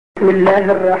بسم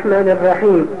الله الرحمن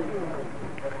الرحيم.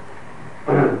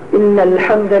 إن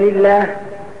الحمد لله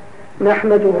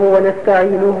نحمده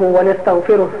ونستعينه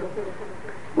ونستغفره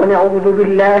ونعوذ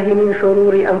بالله من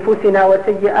شرور أنفسنا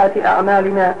وسيئات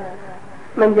أعمالنا،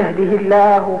 من يهده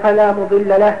الله فلا مضل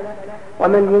له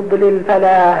ومن يضلل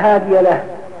فلا هادي له،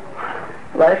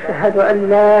 وأشهد أن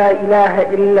لا إله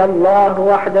إلا الله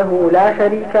وحده لا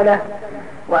شريك له،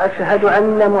 وأشهد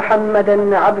أن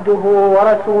محمدا عبده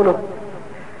ورسوله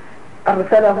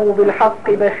أرسله بالحق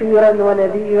بشيرا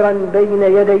ونذيرا بين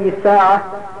يدي الساعة،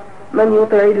 من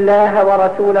يطع الله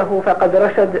ورسوله فقد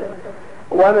رشد،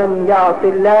 ومن يعص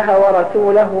الله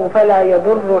ورسوله فلا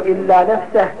يضر إلا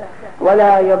نفسه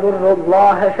ولا يضر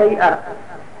الله شيئا.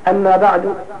 أما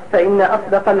بعد، فإن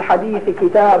أصدق الحديث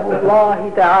كتاب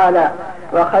الله تعالى،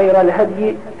 وخير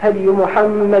الهدي هدي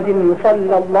محمد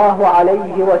صلى الله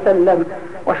عليه وسلم،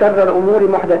 وشر الأمور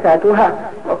محدثاتها،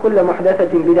 وكل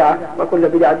محدثة بدعة، وكل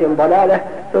بدعة ضلالة،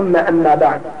 ثم أما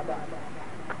بعد.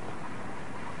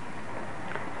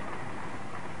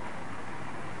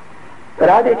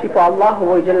 Radeći po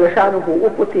Allahovoj dželešanuhu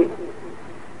uputi,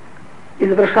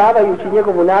 izvršavajući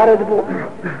njegovu naredbu,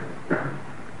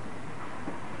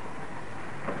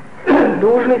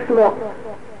 dužni smo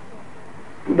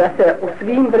da se u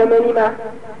svim vremenima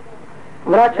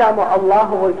vraćamo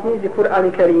Allahovoj knjizi Kur'an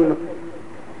i Kerimu,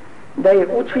 da je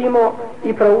učimo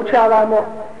i proučavamo,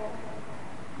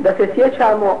 da se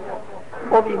sjećamo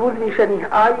ovih uzvišenih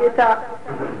ajeta,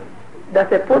 da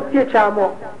se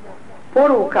podsjećamo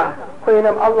poruka koje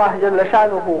nam Allah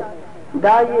dželešanuhu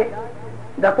daje,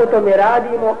 da po tome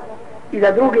radimo i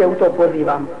da druge u to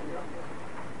pozivamo.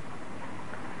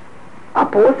 A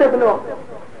posebno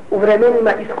u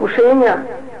vremenima iskušenja,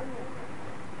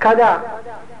 kada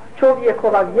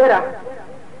čovjekova vjera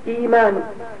i iman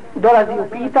dolazi u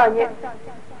pitanje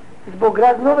zbog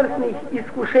raznovrsnih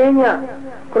iskušenja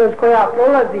kroz koja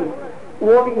prolazi u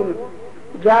ovim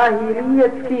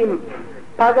džahilijetskim,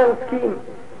 paganskim,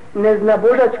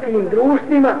 neznabožačkim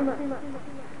društvima,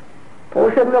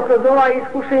 posebno kroz ova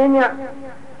iskušenja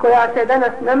koja se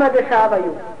danas nama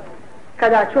dešavaju,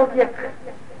 kada čovjek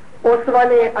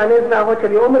osvane, a ne zna hoće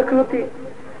li omrknuti,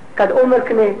 kad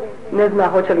omrkne, ne zna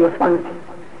hoće li osvanuti.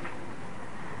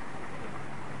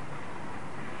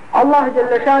 Allah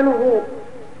dželešanuhu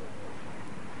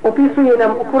opisuje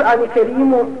nam u Kur'anu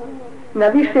Kerimu na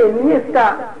više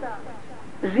mjesta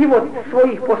život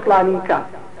svojih poslanika,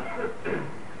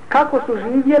 kako su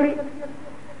živjeli,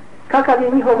 kakav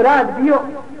je njihov rad bio,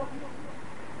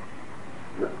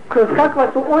 kroz kakva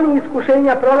su oni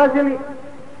iskušenja prolazili.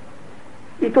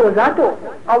 I to zato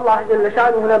Allah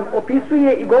dželešanuhu nam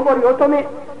opisuje i govori o tome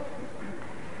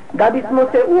da bismo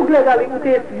se ugledali u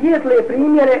te svijetle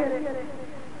primjere,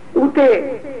 u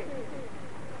te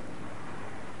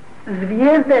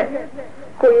zvijezde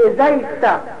koje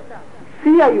zaista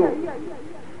sijaju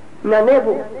na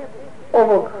nebu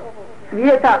ovog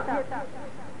svijeta,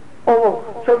 ovog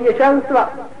čovječanstva.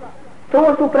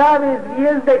 To su prave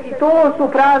zvijezde i to su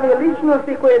prave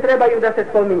ličnosti koje trebaju da se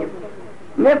spominju.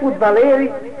 Ne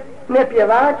fudbaleri, ne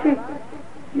pjevači,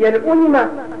 jer u njima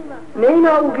ne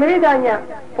ima ugledanja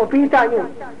po pitanju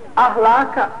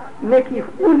ahlaka, nekih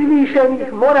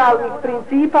uzvišenih moralnih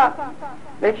principa,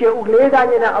 već je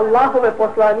ugledanje na Allahove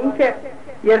poslanike,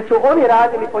 jer su oni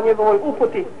radili po njegovoj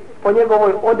uputi, po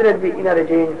njegovoj odredbi i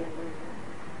naređenju.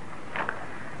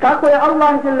 Tako je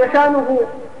Allah dželešanuhu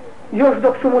još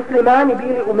dok su muslimani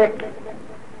bili u Mekki,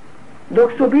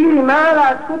 dok su bili mala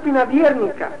skupina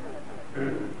vjernika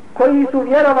koji su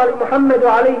vjerovali Muhammedu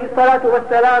alejhi salatu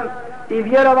wassalam i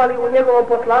vjerovali u njegovo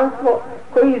poslanstvo,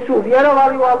 koji su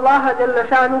vjerovali u Allaha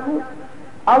dželešanuhu,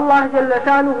 Allah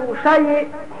dželešanuhu šalje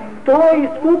toj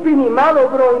skupini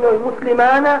malobrojnoj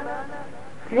muslimana,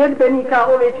 sljedbenika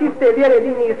ove čiste vjere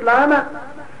dini Islama,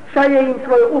 šalje im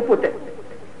svoje upute.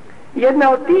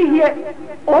 Jedna od tih je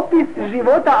opis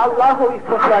života Allahovih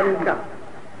poslanika,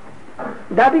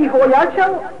 da bi ih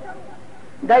ojačao,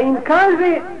 da im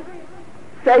kaže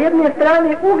sa jedne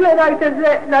strane ugledajte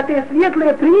se na te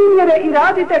svijetle primjere i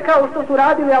radite kao što su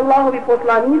radili Allahovi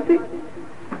poslanici,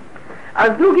 a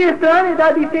s druge strane da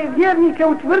bi te vjernike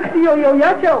učvrstio i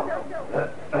ojačao,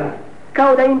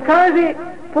 kao da im kaže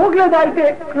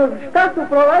pogledajte kroz šta su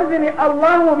prolazili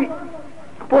Allahovi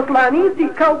poslanici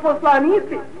kao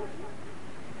poslanici,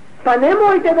 pa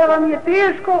nemojte da vam je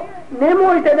teško,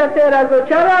 nemojte da se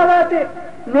razočaravate,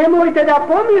 nemojte da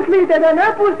pomislite da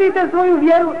napustite svoju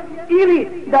vjeru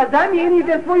ili da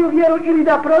zamijenite svoju vjeru ili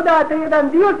da prodate jedan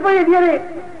dio svoje vjere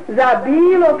za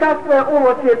bilo kakve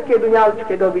ovo svjetske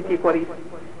dunjalučke dobiti koristi.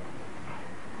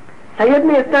 Sa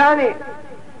jedne strane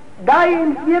daje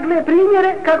im svjetle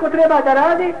primjere kako treba da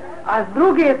rade, a s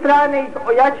druge strane ih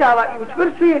ojačava i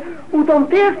učvršuje u tom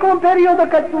teškom periodu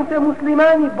kad su se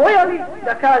muslimani bojali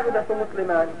da kažu da su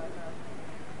muslimani.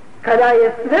 Kada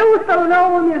je sve ustalo na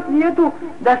ovom svijetu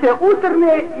da se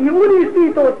utrne i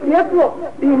uništi to svjetlo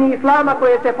dini islama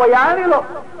koje se pojavilo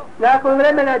nakon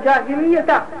vremena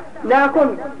džahilijeta,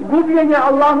 nakon gubljenja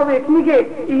Allahove knjige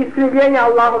i iskrivljenja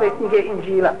Allahove knjige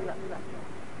Inđila.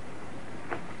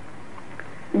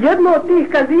 Jedno od tih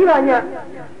kazivanja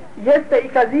jeste i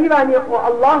kazivanje o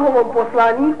Allahovom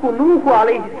poslaniku Nuhu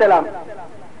alejhiselam.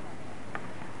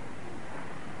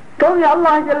 To je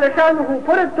Allah dželešanuhu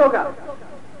pored toga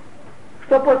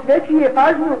što posvećuje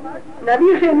pažnju na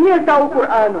više mjesta u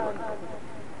Kur'anu.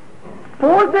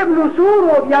 Posebnu suru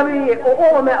objavljuje o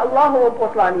ovome Allahovom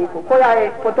poslaniku, koja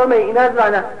je po tome i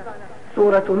nazvana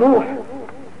suratu Nuh,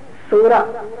 sura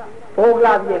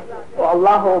poglavlje o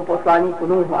Allahovom poslaniku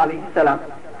Nuhu alejhiselam.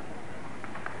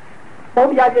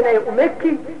 Objavljena je u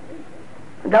Mekki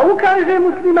da ukaže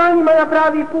muslimanima na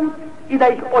pravi put i da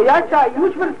ih ojača i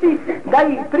učvrsti, da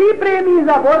ih pripremi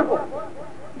za borbu,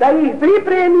 da ih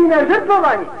pripremi na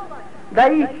žrtvovanje, da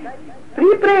ih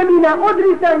pripremi na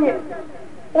odricanje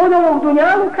od ovog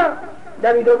dunjaluka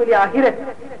da bi dobili ahiret.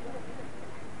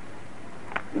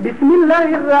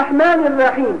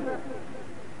 Bismillahirrahmanirrahim.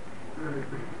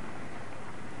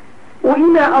 U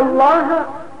ime Allaha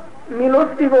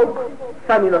milostivog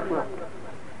samilosnog.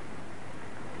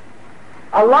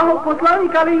 Allahov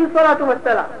poslanik alejhi salatu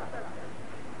vesselam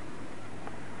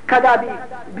kada bi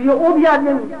bio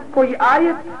objavljen koji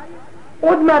ajet,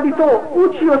 odmah bi to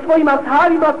učio svojim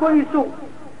ashabima koji su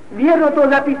vjerno to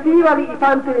zapisivali i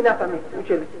pamtili na pamet,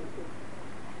 učili.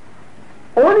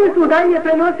 Oni su dalje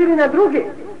prenosili na druge,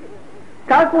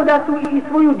 tako da su i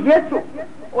svoju djecu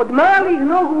od malih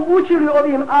nogu učili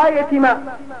ovim ajetima.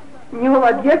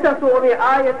 Njihova djeca su ove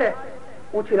ajete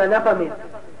učila na pamet.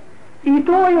 I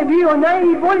to je bio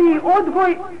najbolji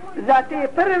odgoj za te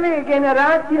prve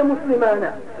generacije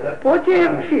muslimana,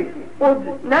 počevši od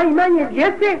najmanje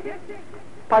djece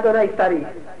pa do najstarijih,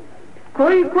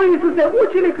 koji su se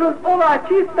učili kroz ova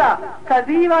čista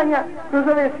kazivanja, kroz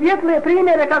ove svjetle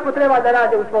primjere kako treba da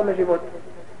rade u svome životu.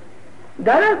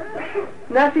 Danas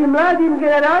našim mladim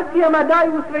generacijama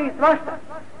daju sve i svašta,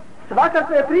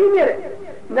 svakakve primjere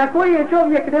na koje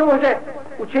čovjek ne može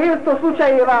u često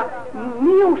slučajeva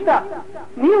ni u šta,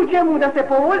 ni u čemu da se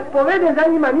povede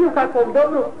za njima, ni u kakvom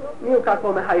dobru, ni u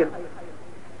kakvom hajru.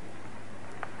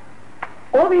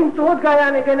 Ovim su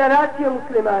odgajane generacije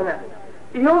muslimana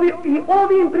i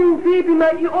ovim principima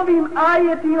i ovim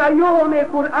ajetima i ovome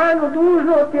Kur'anu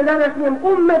dužnost je današnjem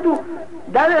ummetu,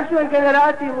 današnjoj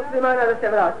generaciji muslimana da se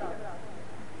vrati.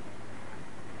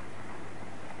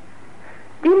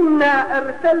 Inna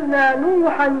arsalna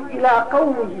Nuhan ila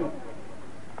qawmihi.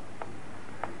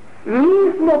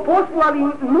 Mi smo poslali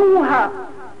Nuha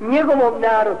njegovom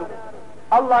narodu.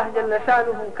 Allah dželle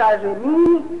šanuhu kaže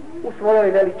mi u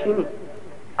svojoj veličini,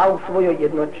 a u svojoj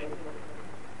jednoći.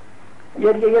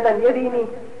 Jer je jedan jedini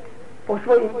po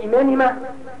svojim imenima,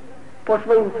 po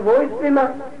svojim svojstvima,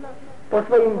 po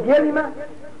svojim djelima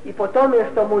i po tome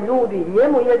što mu ljudi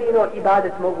njemu jedino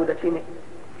ibadet mogu da čine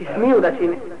i smiju da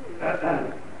čine.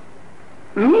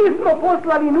 Mi smo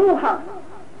poslali Nuha,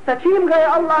 sa čim ga je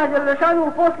Allah dželle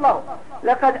šanuhu poslao.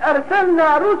 Lekad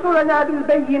arsalna rusulana bil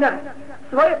bejinat.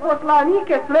 Svoje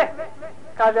poslanike sve,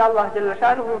 kaže Allah dželle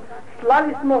šanuhu,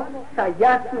 slali smo sa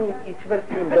jasnim i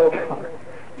čvrstim dokazima.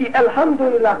 I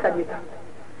alhamdulillah kad je tako.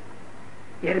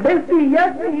 Jer bez tih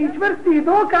jasnih i čvrstih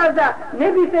dokaza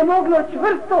ne bi se moglo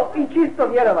čvrsto i čisto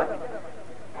vjerovati.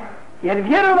 Jer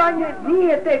vjerovanje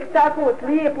nije tek tako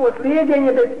slijepo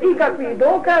slijedjenje bez ikakvih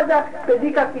dokaza, bez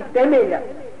ikakvih temelja.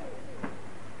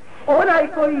 Onaj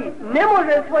koji ne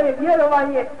može svoje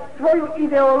vjerovanje, svoju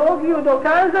ideologiju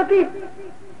dokazati,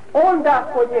 onda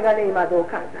kod njega nema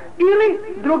dokaza. Ili,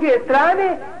 s druge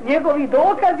strane, njegovi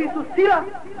dokazi su sila,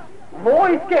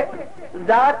 vojske,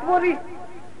 zatvori,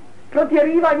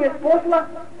 protjerivanje s posla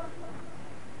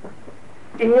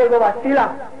i njegova sila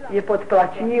je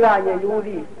potplaćivanje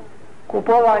ljudi,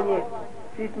 kupovanje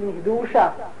sitnih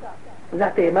duša za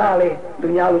te male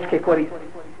dunjalučke koriste.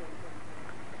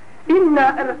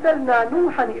 Inna arsalna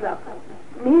Nuhan ila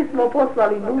qawmihi. Mi smo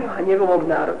poslali Nuha njegovom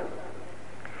narodu.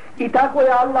 I tako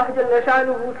je Allah dželle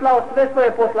šanuhu slao sve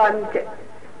svoje poslanike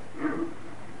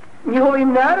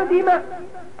njihovim narodima,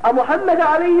 a Muhammeda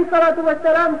alejhi salatu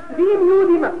vesselam svim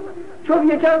ljudima,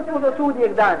 čovječanstvu do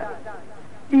sudnjeg dana.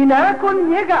 I nakon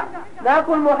njega,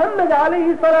 nakon Muhammeda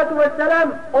alejhi salatu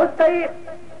vesselam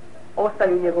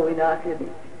ostaju njegovi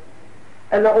nasljednici.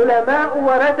 Al ulama'u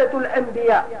warasatul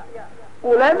anbiya.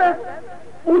 Ulema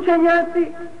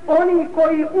učenjaci, oni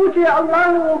koji uče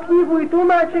Allahovu knjigu i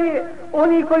tumače,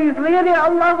 oni koji slijede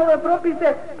Allahove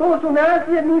propise, to su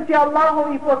nasljednici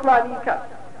Allahovih poslanika.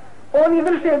 Oni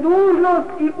vrše dužnost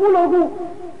i ulogu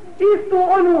istu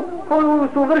onu koju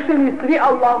su vršili svi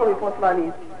Allahovi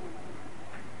poslanici.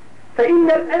 Fa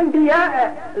innal anbiya'a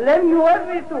lam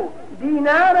yuwarrithu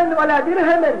dinaran wala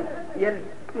dirhaman, jer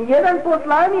nijedan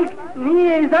poslanik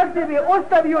nije iza sebe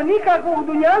ostavio nikakvog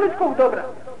dunjalučkog dobra,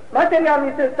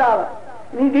 materijalnih sredstava,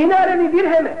 ni dinare ni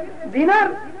dirheme. Dinar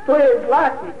to je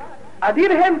zlatnik, a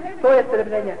dirhem to je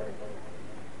srebrnjak.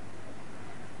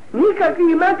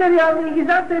 Nikakvih materijalnih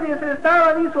iza sebe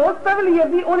sredstava nisu ostavili, jer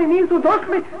oni nisu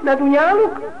došli na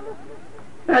dunjaluk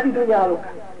radi dunjaluka,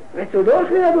 već su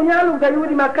došli na dunjaluk da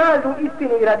ljudima kažu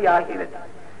istinu i radi ahireta.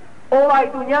 Ovaj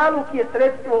dunjaluk je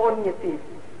sredstvo, on nije cilj.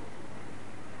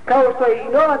 Kao što je i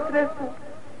novac sredstvo,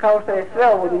 kao što je sve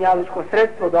ovo dunjalučko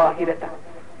sredstvo do ahireta.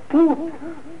 Put,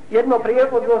 jedno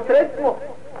prijevodno sredstvo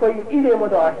kojim idemo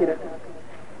do ahireta.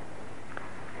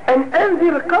 En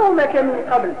enzir qaumeke min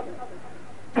qabli.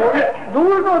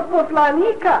 Dužnost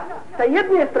poslanika sa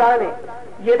jedne strane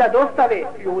je da dostave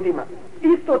ljudima.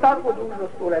 Isto tako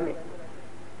dužnost uleme.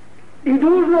 I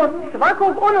dužnost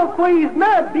svakog onog koji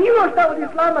zna bilo šta od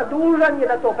islama, dužan je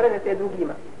da to prenese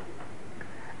drugima.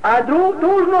 A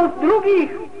dužnost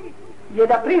drugih je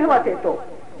da prihvate to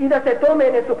i da se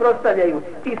tome ne suprotstavljaju.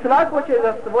 I svako će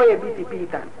za svoje biti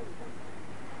pitan.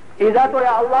 I zato je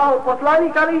Allahov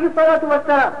poslanik alejhi salatu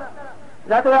vesselam,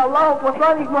 zato je Allahov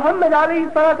poslanik Muhammed alejhi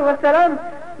salatu vesselam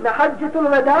na hadžetul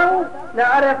vedau, na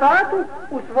Arefatu,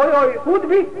 u svojoj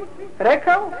hudbi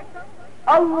rekao: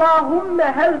 Allahumme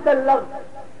hel bellag,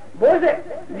 Bože,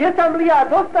 jesam li ja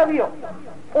dostavio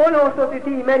ono što si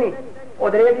ti meni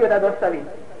odredio da dostavim?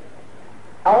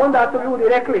 A onda su ljudi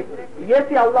rekli: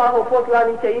 jesi Allahov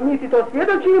poslanice i mi ti to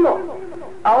svjedočimo.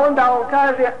 A onda on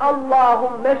kaže: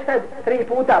 Allahumme šhed 3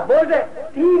 puta, Bože,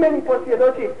 ti meni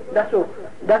posvjedoči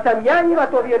da sam ja njima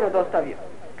to vjerno dostavio.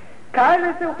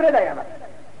 Kaže se u predajama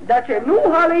da će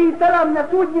Nuh alejhi selam na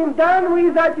sudnjem danu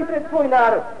izaći pred svoj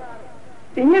narod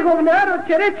i njegov narod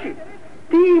će reći: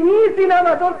 ti nisi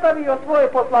nama dostavio svoje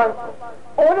poslanstvo,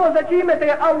 ono za čime te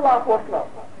je Allah poslao.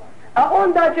 A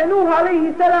onda će Nuh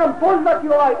alejhi selam pozvati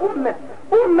ovaj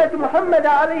ummet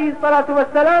Muhammeda alejhi salatu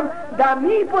vesselam, da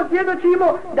mi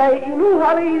posvjedočimo da je i Nuh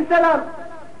alejhi selam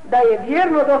da je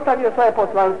vjerno dostavio svoje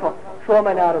poslanstvo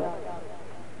svome narodu.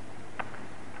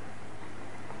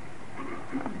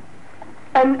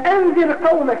 En enzir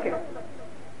qaumeke,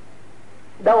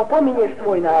 da opominješ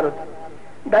svoj narod,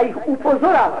 da ih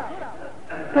upozoravaš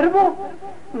prvo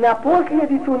na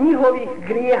posljedicu njihovih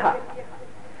grijeha.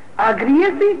 A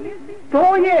grijesi,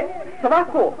 to je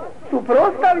svako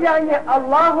suprotstavljanje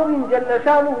Allahovim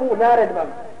dželešanuhu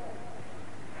naredbama.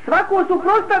 Svako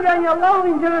suprotstavljanje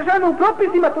Allahovim dželešanuhu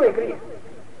propisima, to je grijeh.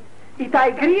 I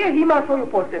taj grijeh ima svoju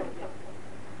posljedicu.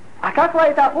 A kakva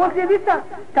je ta posljedica?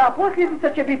 Ta posljedica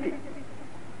će biti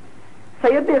sa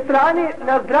jedne strane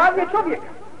na zdravlje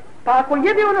čovjeka. Pa ako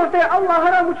jede ono što je Allah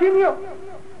haram učinio,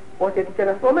 osjetit će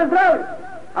na svome zdravlju.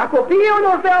 Ako pije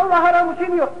ono što je Allah haram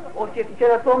učinio, osjetit će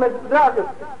na svome zdravlju.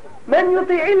 Men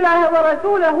yuti illaha wa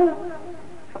rasulahu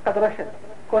faqad rashad.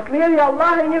 Ko slijedi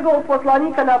Allaha i njegovog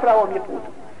poslanika na pravom je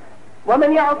putu. Wa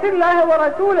men ya'si Allaha wa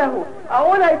rasulahu, a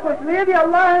onaj ko slijedi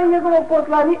Allaha i njegovog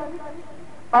poslanika,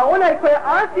 a onaj ko je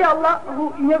asi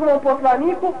Allahu i njegovom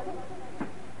poslaniku,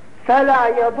 fala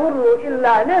yadurru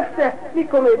illa nafseh,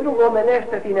 nikome drugome ne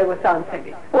šteti nego sam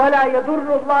sebi. Wala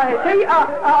yadurru Allahe shay'a,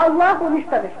 a Allahu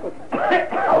ništa ne škodi.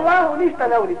 Allahu ništa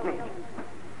ne urit neće.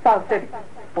 Sam sebi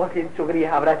posljedicu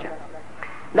grijeha vraća.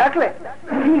 Dakle,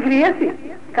 ti grijesi,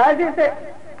 kaže se,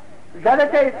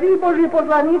 zadaća je svih Božih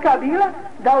poslanika bila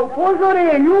da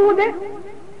upozore ljude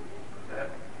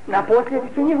na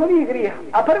posljedicu njihovih grijeha.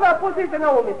 A prva posljedica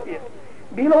na ovom svijetu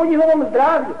bilo u njihovom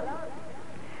zdravlju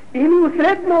ili u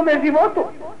sretnome životu,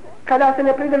 kada se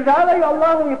ne pridržavaju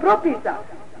Allahovih propisa,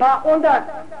 pa onda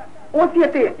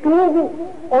osjete tugu,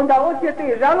 onda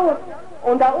osjete žalost,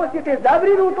 onda osjete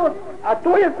zabrinutost, a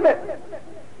to je sve.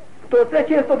 To sve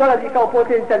često dolazi kao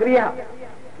posljedica grijeha.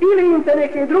 Ili im se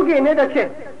neke druge nedaće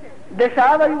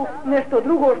dešavaju, nešto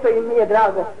drugo što im nije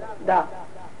drago da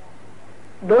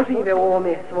dožive u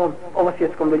ovome svom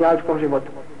ovosvjetskom dunjalučkom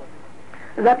životu.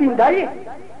 Zatim dalje,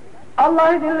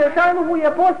 Allah dželešanuhu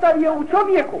je postavio u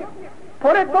čovjeku,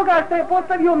 pored toga što je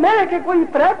postavio meleke koji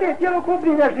prate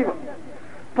cjelokupni naš život,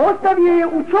 postavio je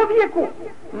u čovjeku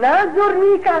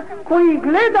nadzornika koji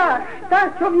gleda šta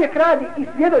čovjek radi i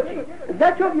svjedoči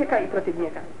za čovjeka i protiv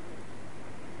njega.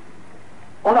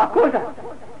 Ova koža,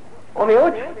 ove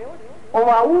oči,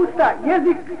 ova usta,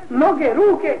 jezik, noge,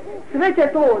 ruke, sve će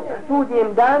to na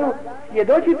sudnjem danu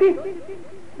svjedočiti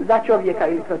za čovjeka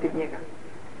ili protiv njega.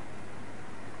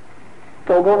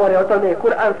 To govore o tome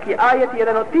kuranski ajet,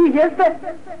 jedan od tih jeste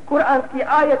kuranski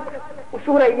ajet u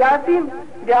sura Jasin,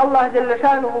 gdje Allah dželle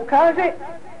kaže: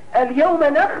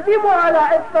 "El-jevme nahtimu ala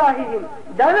afwahihim",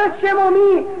 danas ćemo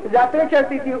mi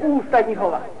zapečatiti usta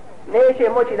njihova. Neće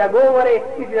moći da govore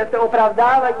i da se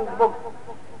opravdavaju zbog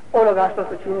onoga što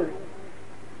su činili.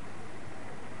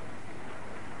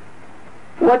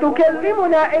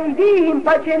 وَتُكَلِّمُنَا أَيْدِيهِمْ,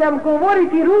 pa će nam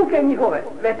govoriti ruke njihove.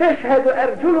 وَتَشْهَدُ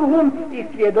أَرْجُلُهُمْ, i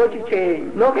svjedočit će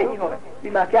noge njihove.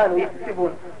 بِمَا كَانُوا يَكْسِبُونَ,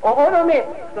 o onome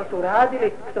što su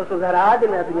radili, što su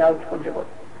zaradili na dunjalučkom životu.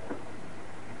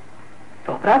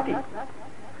 To prati.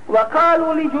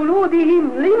 وَقَالُوا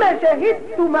لِجُلُودِهِمْ لِمَ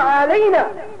شَهِدْتُمْ عَلَيْنَا,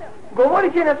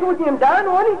 govorit će na sudnjem danu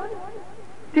oni,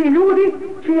 ti ljudi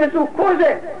čije su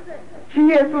kože,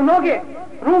 čije su noge,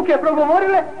 ruke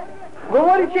progovorile,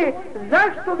 govorit će: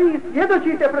 zašto vi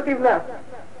svjedočite protiv nas?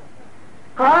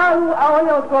 Kalu, a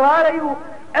one odgovaraju: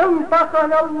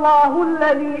 "Entaqana Allahu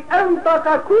allazi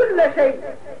antaqa kulla shay",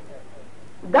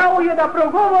 dao je da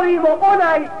progovorimo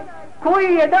onaj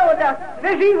koji je dao da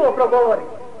sve živo progovori.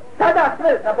 Sada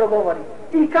sve da progovori,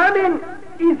 i kamen,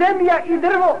 i zemlja, i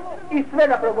drvo, i sve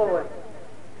da progovori.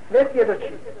 Sve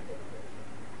svjedoči.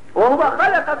 وَهُوَ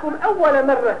خَلَقَكُمْ أَوَّلَ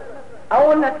مَرَّةٍ, a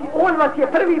on vas je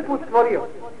prvi put stvorio.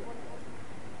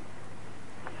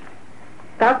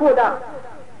 Tako da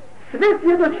sve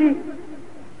svjedoči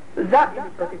za ili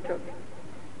protiv čovjeka.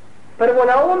 Prvo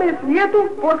na ovome svijetu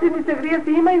posljedice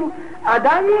grijesi imaju, a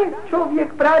dalje čovjek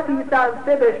prati sam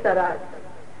sebe šta radi.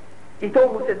 I to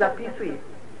mu se zapisuje.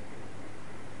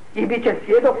 I bit će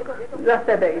svjedok za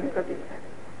sebe ili protiv sebe.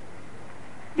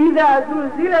 Iza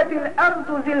zulzilatil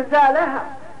ardu zilzalaha,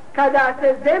 kada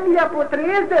se zemlja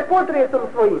potrese potresom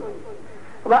svojim.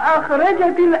 Va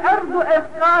ahređatil ardu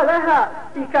efkalaha,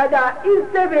 i kada iz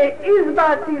sebe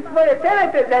izbaci svoje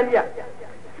terete zemlja.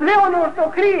 Sve ono što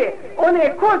krije,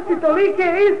 one kosti tolike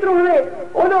istruhne,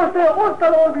 ono što je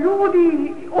ostalo od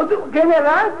ljudi, od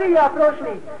generacija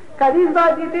prošlih, kad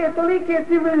izbaci te tolike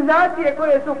civilizacije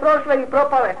koje su prošle i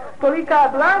propale, tolika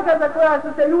blaga za koja su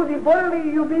se ljudi borili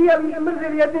i ubijali i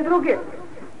mrzili jedni druge.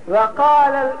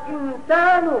 وَقَالَ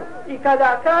الْإِنسَانُ, i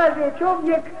kada kaže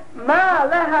čovjek: مَا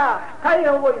لَهَا, šta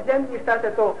je ovoj zemlji, šta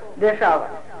se to dešava?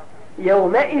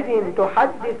 يَوْمَئِذٍ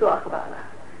تُحَدِّثُ أَخْبَارَهَا,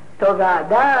 toga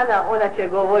dana ona će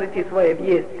govoriti svoje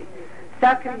vijesti.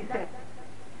 Sakri se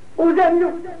u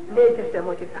zemlju, nećeš se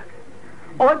moći sakriti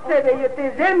od sebe je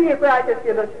te zemlje koja će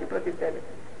svjedočiti protiv sebe.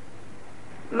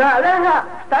 مَا لَهَا,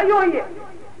 šta joj je?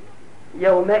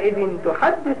 يَوْمَئِذٍ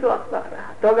تُحَدِّثُ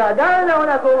أَخْبَارَهَا, toga dana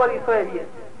ona govori svoje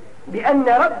vijesti. بِأَنَّ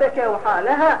رَبَّكَ أَوْحَى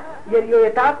لَهَا, jer joj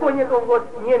je tako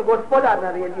njen gospodar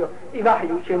naredio i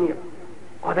vahju učinio,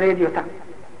 odredio tako.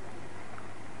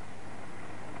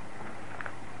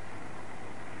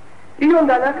 I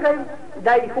onda na kraju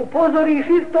da ih upozoriš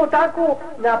isto tako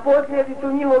na posljedicu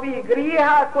njihovih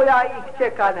grijeha koja ih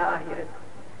čeka na ahiretu.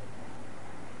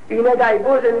 I ne daj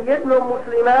Bože ni jednom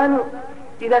muslimanu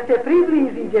i da se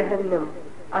približi džehennemu,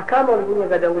 a kamoli u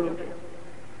njega da uniđe.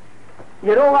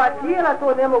 Jer ova tijela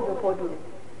to ne mogu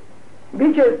poduniti.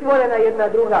 Biće stvorena jedna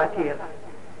druga tijela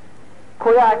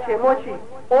koja će moći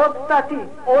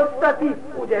ostati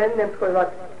u džehennemskoj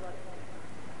vatri.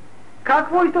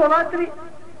 Kakvoj to vatri?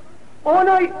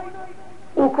 Onoj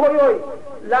u kojoj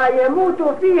la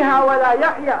jemutu fiha wa la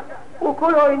jahja, u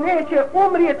kojoj neće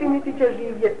umrijeti niti će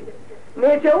živjeti.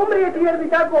 Neće umrijeti jer bi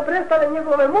tako prestale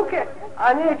njegove muke,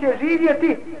 a neće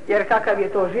živjeti jer kakav je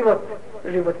to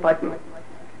život patnje.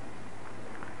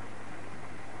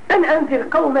 En anzir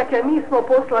qawmeke, mi smo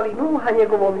poslali Nuha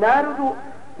njegovom narodu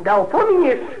da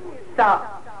opominješ sa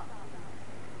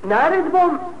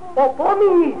naredbom,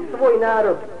 opominji svoj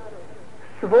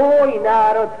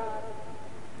narod,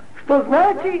 što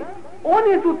znači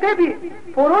oni su tebi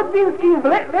po rodbinskim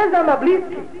vezama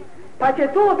bliski, pa će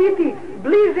to biti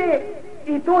bliže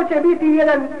i to će biti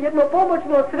jedno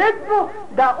pomoćno sredstvo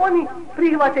da oni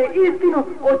prihvate istinu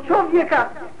od čovjeka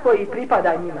koji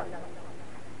pripada njima.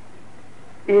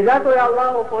 I zato je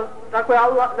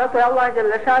Allah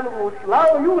Đelešanuhu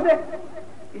slao ljude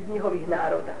iz njihovih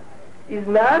naroda. Iz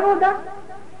naroda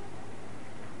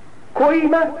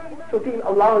kojima su ti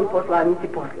Allahovi poslanici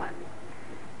poslani.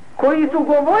 Koji su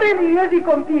govorili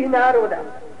jezikom tih naroda,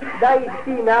 da ih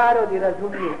ti narodi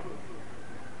razumiju.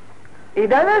 I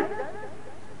danas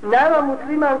nama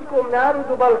muslimanskom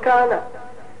narodu Balkana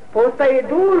postaje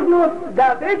dužnost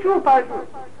da veću pažnju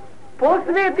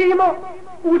posvetimo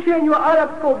učenju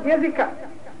arapskog jezika,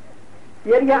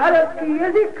 jer je arapski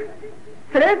jezik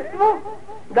sredstvo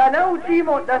da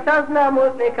naučimo, da saznamo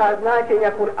neka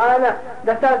značenja Kur'ana,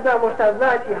 da saznamo šta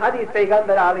znači hadis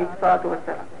pejgambera alejhi salatu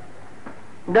vesselam.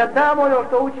 Da znamo ono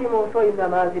što učimo u svojim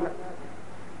namazima.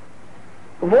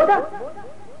 Voda,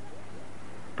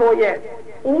 to je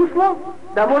uslov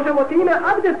da možemo time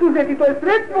abdest uzeti, to je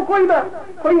sredstvo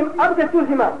kojim abdest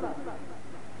uzima.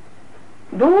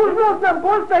 Dužnost nam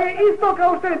postaje isto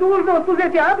kao što je dužnost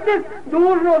uzeti abdest,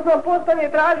 dužnost nam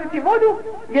postaje tražiti vodu,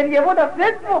 jer je voda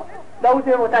sredstvo da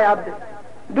uzmemo taj abdest.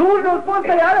 Dužnost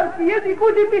postaje arapski jezik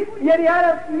učiti, jer je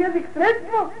arapski jezik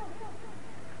sredstvo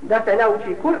da se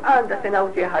nauči Kur'an, da se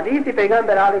nauči hadisi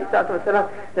pejgambera alejhi salatu vesselam,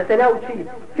 da se nauči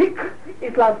fikr,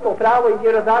 islamsko pravo i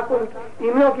vjerozakonik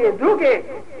i mnoge druge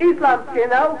islamske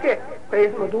nauke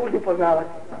koje smo dužni poznavati.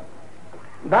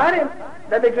 Barem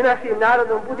da među našim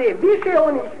narodom bude više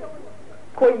onih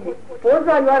koji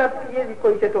poznaju arapski jezik,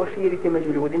 koji će to širiti među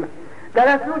ljudima. Da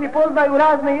nas ljudi poznaju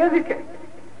razne jezike,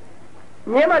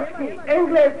 njemački,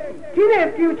 engleski,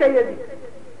 kineski uče jezik.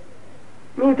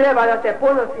 Mi treba da se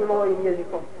ponosimo ovim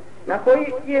jezikom na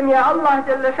koji je Allah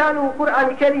dželešanu u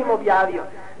Kur'an i Kerim objavio.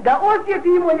 Da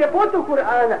osjetimo ljepotu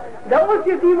Kur'ana, da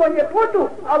osjetimo ljepotu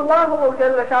Allahovog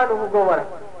dželešanu govora.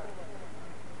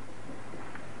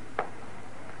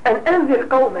 En enzir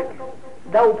qaumek,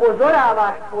 da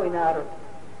upozoravaš svoj narod.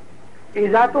 I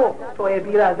zato to je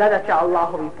bila zadaća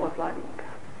Allahovih poslanika.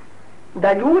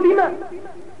 Da ljudima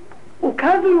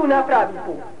ukazuju na pravi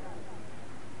put.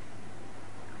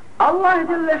 Allah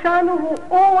dželešanuhu,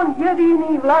 on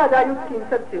jedini vlada ljudskim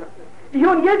srcima. I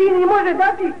on jedini može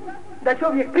dati da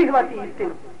čovjek prihvati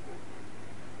istinu.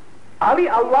 Ali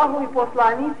Allahovi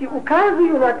poslanici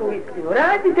ukazuju na tu istinu.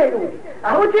 Radite ljudi. A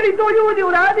hoće li to ljudi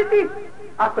uraditi?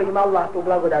 Ako im Allah tu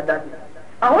blagodat dati.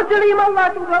 A hoće li im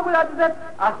Allah tu blagodat dati?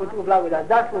 Ako tu blagodat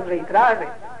zasluže i traže,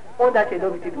 onda će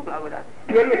dobiti tu blagodat.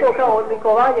 Jer je to kao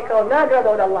odlikovanje, kao nagrada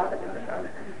od Allaha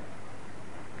dželešanuhu.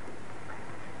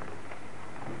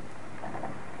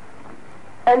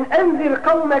 En enzir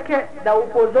qaumeke, da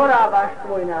upozoravaš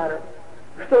svoj narod.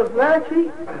 Što znači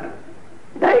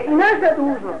da je i naša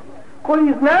dužnost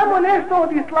koji znamo nešto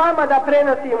od islama da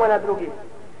prenosimo na drugi.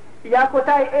 I ako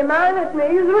taj emanet ne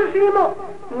izvršimo,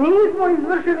 nismo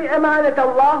izvršili emanet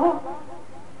Allahu,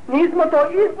 nismo to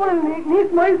ispunili,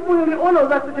 nismo ispunili ono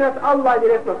za što će nas Allah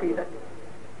direktno pitati.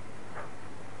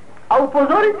 A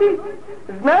upozoriti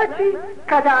znači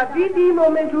kada vidimo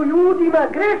među ljudima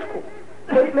grešku,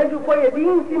 među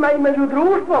pojedincima i među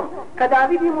društvom, kada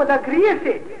vidimo da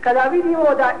griješe, kada vidimo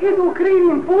da idu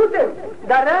krivim putem,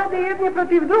 da rade jedni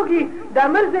protiv drugih, da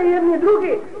mrze jedni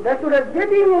drugi, da su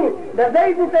razjedinjeni, da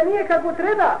zajednica nije kako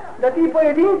treba, da ti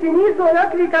pojedinci nisu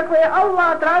onakvi kako je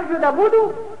Allah tražio da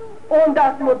budu,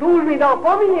 onda smo dužni da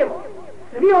opominjemo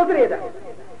svi od reda.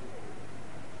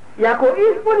 I ako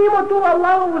ispunimo tu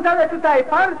Allahovu zadaću, taj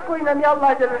farz koji nam je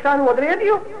Allah dželešanu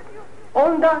odredio,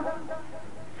 onda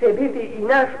će biti i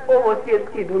naš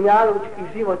ovosvjetski dunjalučki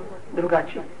život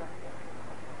drugačiji.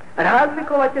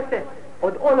 Razlikovat će se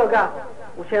od onoga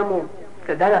u čemu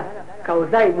se danas kao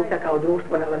zajednica, kao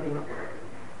društvo nalazimo.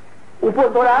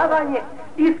 Upozoravanje,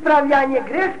 ispravljanje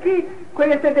greški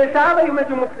koje se dešavaju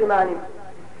među muslimanima.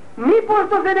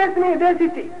 Nipošto se ne smije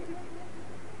desiti.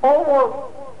 Ovo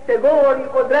se govori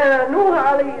od vremena Nuha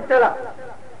alejhi selam.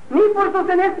 Nipošto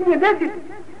se ne smije desiti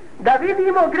da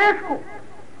vidimo grešku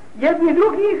jedni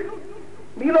drugih,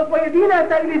 bilo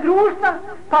pojedinaca ili društva,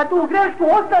 pa tu grešku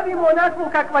ostavimo onako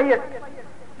kakva jest.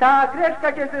 Ta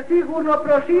greška će se sigurno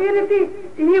proširiti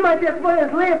i imat će svoje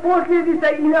zle posljedice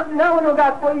i na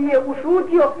onoga koji je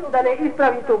ušutio da ne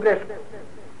ispravi tu grešku.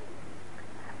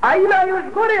 A ima još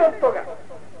gore od toga.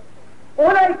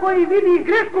 Onaj koji vidi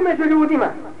grešku među ljudima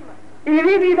i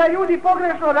vidi da ljudi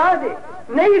pogrešno rade,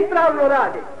 neispravno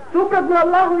rade, suprotno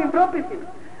Allahovim propisima,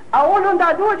 a on onda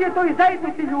dođe toj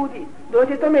zajednici ljudi,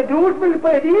 dođe tome društvu ili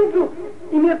pojedincu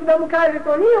i mjesto da mu kaže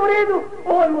to nije u redu,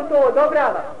 on mu to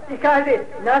odobrava i kaže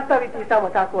nastaviti samo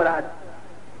tako raditi.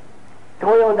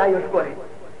 To je onda još gore.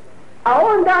 A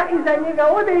onda iza njega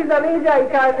ode iza leđa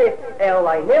i kaže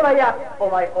ovaj ne valja,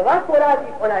 ovaj ovako radi,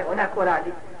 onaj onako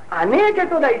radi. A neće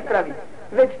to da ispravi,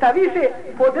 već šta više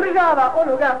podržava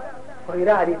onoga koji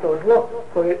radi to zlo,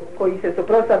 koji se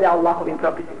suprotstavlja Allahovim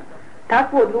propisima.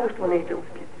 Takvo društvo neće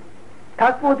uspjeti.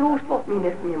 Takvo društvo mi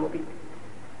ne smijemo biti.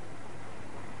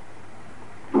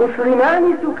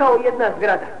 Muslimani su kao jedna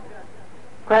zgrada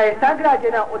koja je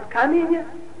sagrađena od kamenja,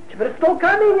 čvrstog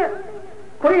kamenja,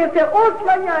 koje se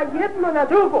oslanja jedno na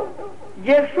drugo.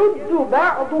 Ješuddu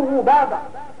ba'duhu baba.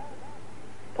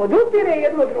 Podupire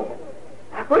jedno drugo.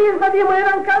 Ako izvadimo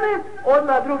jedan kamen,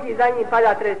 odmah drugi za njim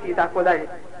pada treći i tako dalje.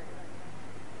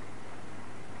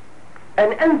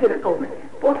 En enzir qawme,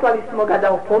 poslali smo ga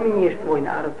da opominješ svoj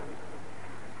narod.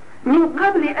 Min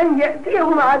qabli an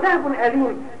ya'tiyahum adabun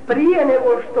alim, prije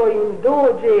nego što im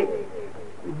dođe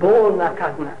bolna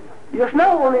kazna. Još na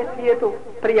ovom svijetu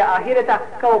prije ahireta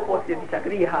kao posljedica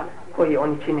grijeha koji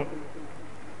oni čine.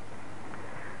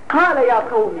 Kale ja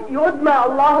qawmi, i odmah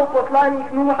Allahu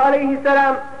poslanik Nuh alejhi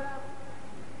selam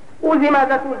uzima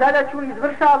za tu zadaću,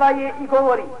 izvršava je i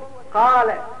govori.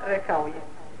 Kale, rekao je,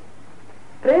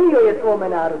 prenio je svome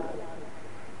narodu.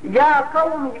 Ja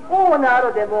qawmi, o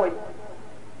narode moj,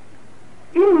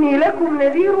 inni lekum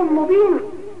nedirun mubin,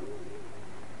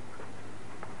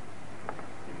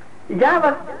 ja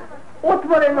vas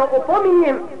otvoreno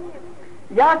opominjem,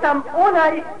 ja sam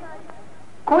onaj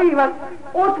koji vas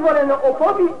otvoreno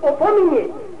opominje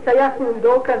sa jasnim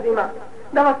dokazima,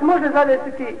 da vas može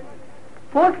zadesiti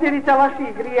posljedica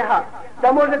vaših grijeha,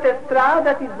 da možete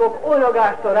stradati zbog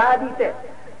onoga što radite.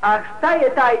 A šta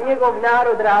je taj njegov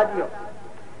narod radio?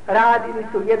 Radili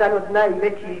su jedan od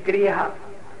najvećih grijeha.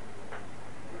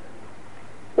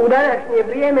 U današnje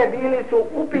vrijeme bili su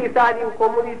upisani u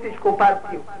komunističku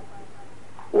partiju.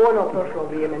 U ono prošlo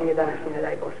vrijeme, nije današnje, ne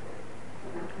daj Bože.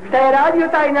 Šta je radio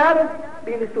taj narod?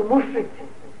 Bili su mušrici,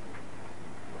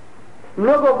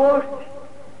 mnogobošci,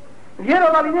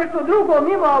 vjerovali nešto drugo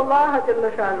mimo Allaha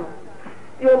dželešanu.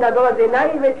 I onda dolaze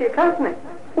najveće kazne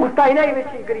uz taj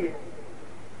najveći grijeh.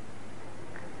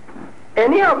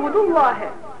 Enija budullahe,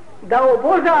 da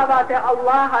obožavate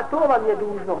Allaha, to vam je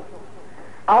dužno.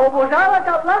 A obožavate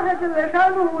Allaha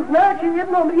dželešanu znači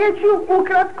jednom riječju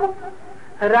ukratko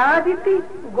raditi,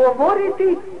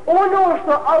 govoriti ono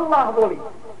što Allah voli.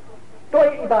 To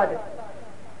je ibadet.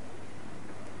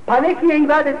 Pa neki je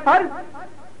ibadet farz,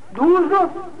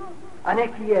 dužnost, a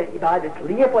neki je ibadet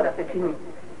lijepo da se čini,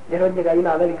 jer od njega ima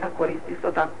velika korist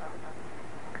isto tako.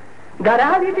 Da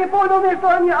radite po onome što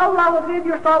vam je Allah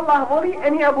odredio, što Allah voli,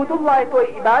 eni abudullah, to je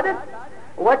ibadet,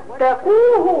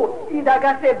 wattaquhu, i da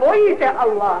ga se bojite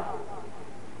Allah.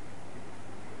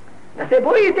 Da se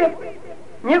bojite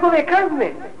njegove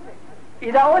kazne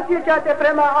i da osjećate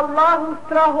prema Allahu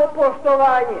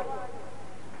strahopoštovanje.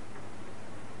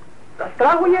 Da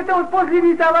strahujete od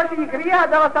posljedica vaših grija,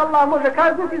 da vas Allah može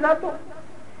kazniti za to.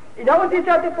 I da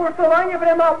osjećate poštovanje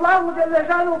prema Allahu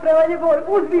dželešanu, prema njegovoj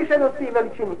uzvišenosti i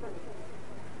veličini.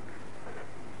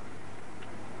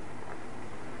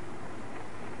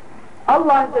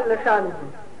 Allah dželešanu,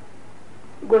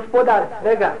 gospodar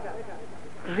svega,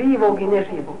 živog i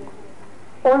neživog,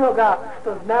 onoga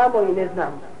što znamo i ne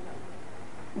znamo,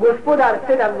 gospodar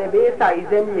 7 nebesa i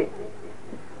zemlje,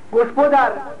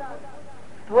 gospodar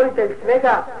stvoritelj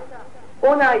svega,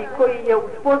 onaj koji je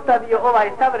uspostavio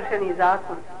ovaj savršeni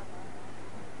zakon,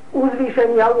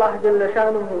 uzvišeni Allah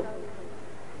dželešanuhu,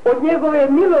 od njegove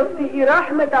milosti i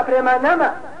rahmeta prema nama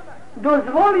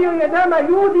dozvolio je nama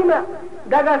ljudima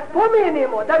da ga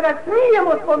spomenemo, da ga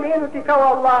smijemo spomenuti kao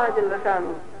Allaha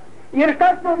dželešanuhu. Jer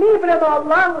šta smo mi prema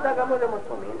Allahu da ga možemo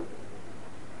spomenuti?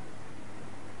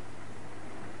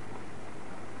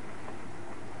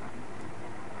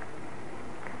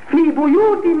 Fi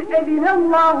bujutin edina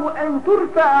Allahu en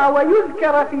turfa'a wa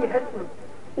yuzkara fi hasmu.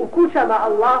 U kućama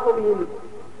Allahovim,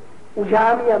 u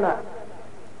džamijama,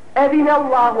 edina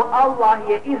Allahu, Allah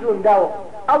je izun dao,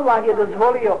 Allah je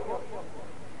dozvolio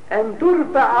en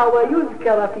turfa'a wa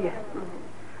yuzkara fi hasmu,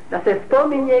 da se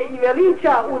spominje i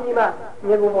veliča u njima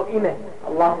njegovo ime,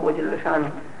 Allahu dželešanu.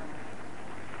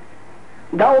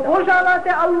 Da obožavate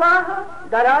Allaha,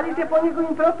 da radite po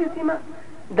njegovim propisima,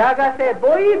 da ga se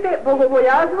bojite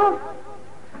bogobojaznost,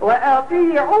 wa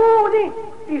ati'uni,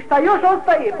 i šta još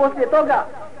ostaje poslije toga,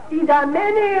 i da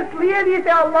mene slijedite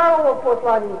Allahovog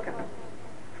poslanika.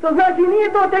 Što znači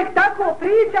nije to tek tako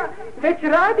priča, već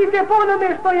radite po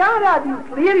onome što ja radim,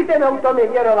 slijedite me u tome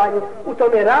vjerovanju, u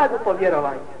tome radu po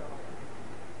vjerovanju.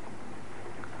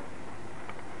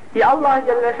 I Allah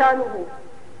dželešanuhu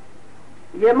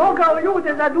je mogao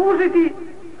ljude zadužiti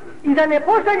i da ne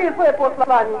pošalje svoje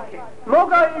poslanike.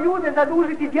 Mogao je ljude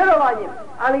zadužiti vjerovanjem,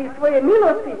 ali i svoje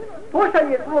milosti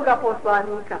pošalje svoga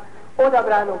poslanika,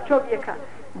 odabranog čovjeka,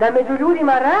 da među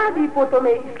ljudima radi po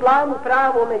tome islamu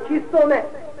pravome, čistome,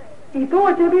 i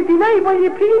to će biti najbolji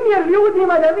primjer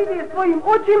ljudima da vide svojim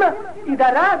očima i da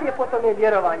rade po tome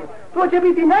vjerovanju. To će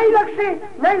biti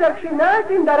najlakši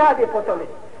način da rade po tome.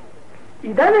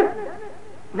 I danas,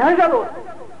 nažalost,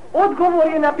 odgovor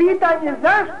je na pitanje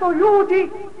zašto ljudi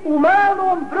u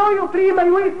malom broju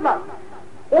primaju islam.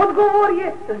 Odgovor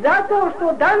je zato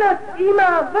što danas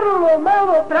ima vrlo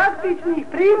malo praktičnih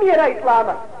primjera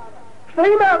islama. Što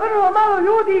ima vrlo malo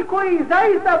ljudi koji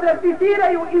zaista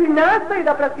prakticiraju ili nastoji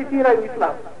da prakticiraju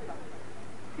islam.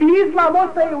 I islam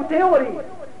ostaje u teoriji.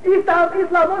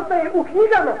 Islam ostaje u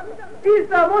knjigama,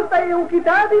 Islam ostaje u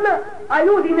kitabima, a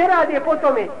ljudi ne rade po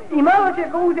tome. I malo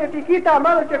će ko uzeti kitab,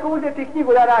 malo će ko uzeti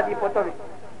knjigu da radi po tome.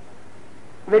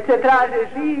 Već se traže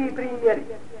živi primjeri.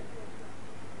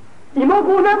 I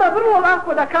mogu nama vrlo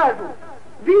lako da kažu,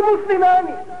 vi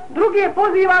muslimani, druge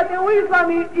pozivate u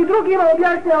islam i drugima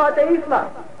objašnjavate islam.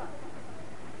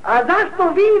 A zašto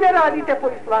vi ne radite po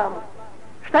islamu?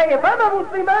 Šta je vama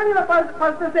muslimanima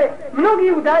pa ste se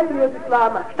mnogi udaljili od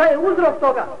islama? Šta je uzrok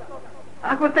toga?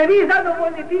 Ako ste vi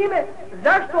zadovoljni time,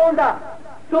 zašto onda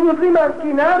su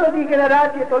muslimanski narodi i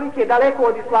generacije tolike daleko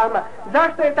od islama?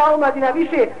 Zašto je ta omladina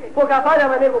više po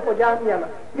kafanama nego po džamijama?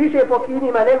 Više po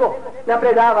kinima nego na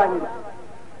predavanjima?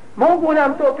 Mogu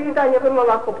nam to pitanje vrlo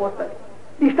lako postaviti.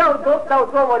 I šta da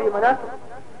odgovorimo na to?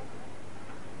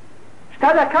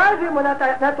 Šta da kažemo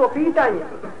na to pitanje?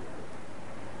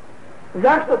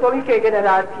 Zašto tolike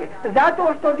generacije?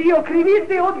 Zato što dio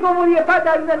krivice odgovor je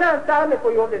pada i na nas same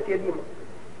koji ovdje sjedimo.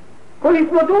 Koji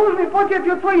smo dužni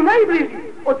početi od svojih najbližih,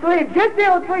 od svoje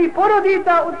djece, od svojih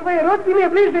porodica, od svoje rodbine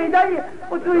bliže i dalje,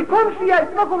 od svojih komšija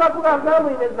i svakoga koga znamo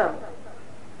i ne znamo.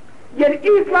 Jer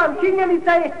islam,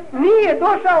 činjenica je, nije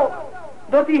došao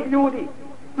do tih ljudi.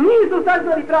 Nisu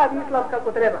saznali pravi islam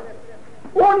kako treba.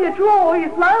 On je čuo o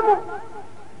islamu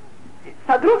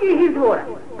sa drugih izvora.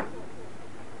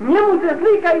 Njemu se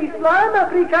slika islama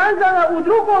prikazala u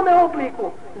drugome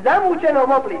obliku,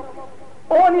 zamućenom obliku.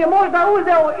 On je možda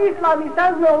uzeo islam i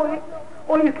saznao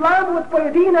o islamu od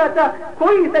pojedinaca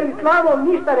koji sa islamom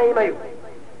ništa ne imaju.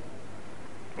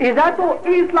 I zato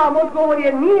islam odgovor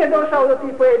je nije došao do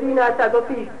tih pojedinaca, do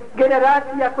tih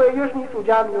generacija koje još nisu u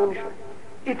džamiju unišli.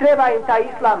 I treba im taj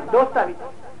islam dostaviti.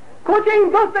 Ko će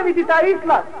im dostaviti taj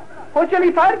islam? Hoće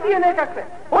li partije nekakve?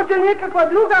 Hoće li nekakva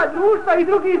druga društva i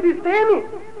drugi sistemi?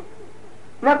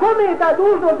 Na kome je ta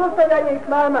dužnost dostavljanja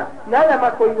islama? Na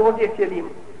nama koji ovdje sjedimo.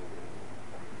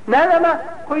 Na nama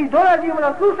koji dolazimo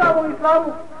da slušamo o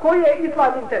islamu, koji je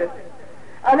islam interes.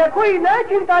 A na koji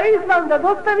način taj islam da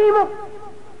dostavimo?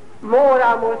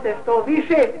 Moramo se što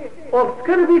više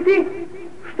opskrbiti,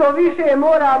 što više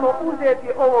moramo uzeti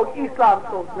ovog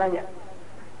islamskog znanja.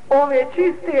 Ove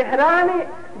čiste hrane,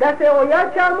 da se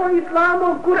ojačamo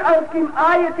islamom, kuranskim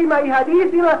ajetima i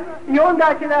hadisima i onda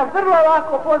će nam vrlo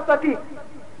lako postati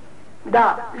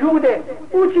da ljude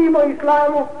učimo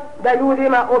islamu, da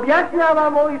ljudima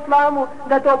objašnjavamo islamu,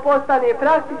 da to postane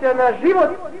praktičan naš život,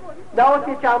 da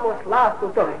osjećamo slast u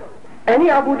tome.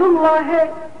 Eni abudullahe,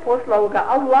 poslao ga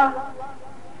Allah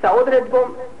sa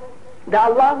odredbom da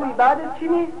Allahu ibadet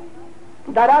čini,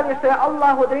 da rade što je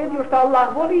Allah odredio, što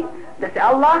Allah voli, da se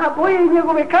Allaha boje i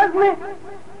njegove kazne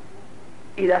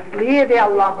i da slijede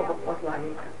Allahovog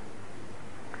poslanika.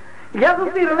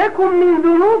 Yagfir lekum min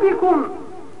dunubikum,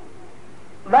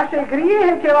 vaše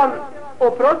grijehe će vam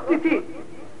oprostiti,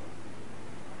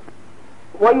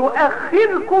 wa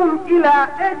yuakhirkum ila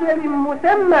ajalin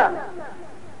musamma,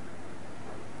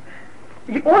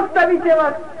 i ostavit će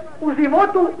vas u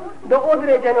životu do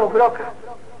određenog roka,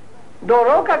 do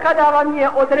roka kada vam je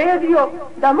odredio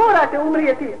da morate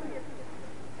umrijeti.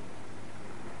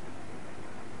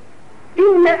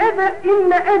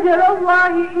 Inna ajal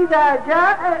Allahi iza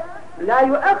jaa la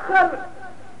yuakhar,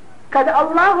 kad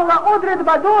Allahova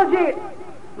odredba dođe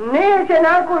neće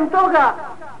nakon toga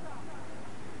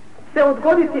se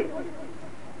odgoditi.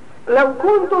 Law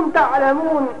kuntum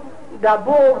ta'lamun, da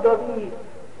Bog dovi,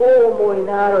 o moj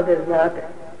narode, znate.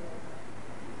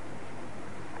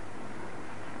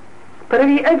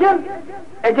 Prvi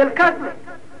eđel kazne.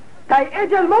 Taj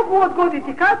eđel mogu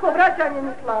odgoditi kako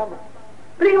vraćanjem islama,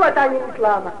 prihvatanjem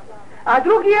islama. A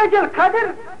drugi eđel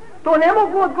kader, to ne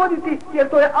mogu odgoditi jer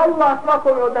to je Allah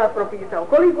svakome od nas propisao.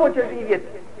 Koliko će živjeti.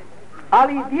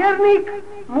 Ali vjernik,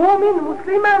 mumin,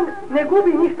 musliman ne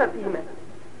gubi ništa time.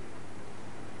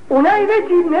 U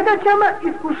najvećim nedaćama,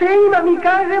 iskušenjima mi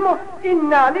kažemo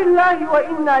inna lillahi wa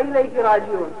inna ilaihi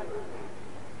rađiun.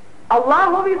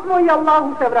 Allahovi smo i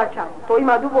Allahu se vraćamo. To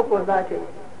ima duboko značenje.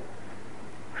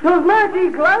 Što znači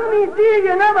glavni cilj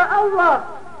je nama Allah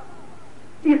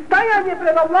i stajanje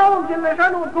pred Allahom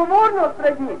dželešanu, odgovornost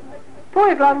pred njim. To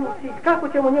je glavni cilj. Kako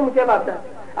ćemo njemu djelav dati?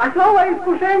 A sve ova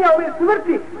iskušenja, ove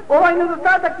smrti, ovaj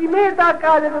nedostatak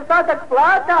imetaka, nedostatak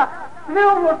plata, sve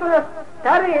ovo što nas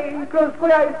stare i kroz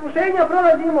koja iskušenja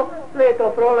prolazimo, sve je to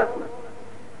prolazno.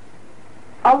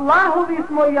 Allahovi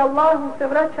smo i Allahu se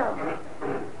vraćamo.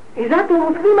 I zato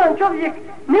musliman čovjek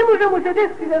ne može mu se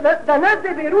desiti da na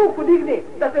sebe ruku digne,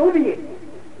 da se ubije.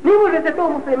 Ne može se to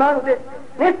muslimanu desiti.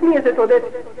 Ne smije se to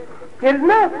desiti. Jer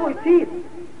zna svoj cilj.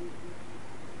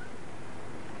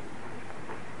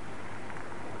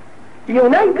 I u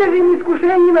najtežim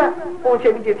iskušenjima on će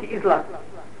vidjeti izlaz.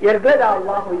 jer gleda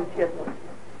Allahu i svjetlo.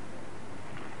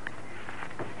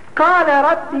 Kale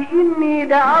rabbi inni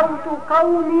da'autu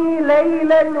qavmi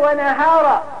lejlen wa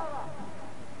nahara.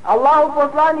 Allahu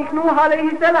poslanik Nuh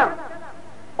alaihi salam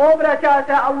obraća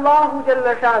se Allahu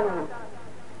dželle šanuhu.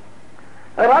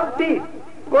 Rabbi,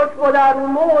 gospodaru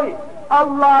moj,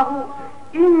 Allahu,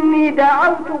 inni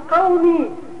da'autu qavmi,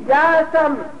 ja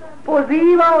sam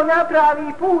pozivao na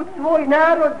pravi put svoj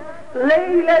narod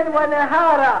lejlen wa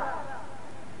nahara,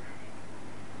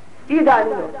 i dan i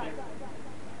noć,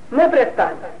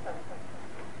 neprestano.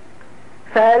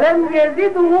 Felem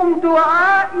jeziduhum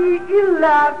du'ai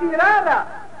illa firara,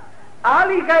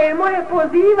 ali ga je moje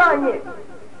pozivanje,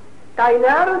 taj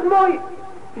narod moj,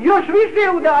 još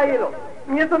više udajilo.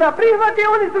 Mjesto da prihvate,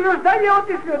 oni su još dalje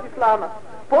otišli od islama.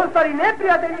 Postali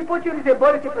neprijatelji i počeli se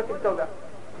boriti protiv toga.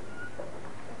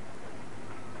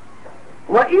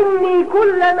 وَإِنِّي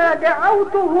كُلَّمَا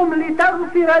دَعَوْتُهُمْ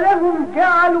لِتَغْفِرَ لَهُمْ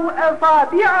جَعَلُوا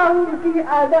أَصَابِعَهُمْ فِي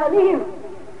آذَانِهِمْ.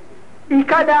 I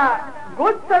kada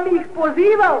god sam ih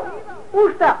pozivao, u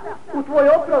šta? U tvoj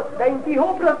oprost, da im ti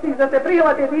oprostiš, da se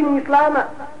prihvate dini islama,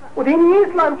 u dini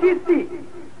islam čisti.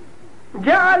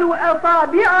 جَعَلُوا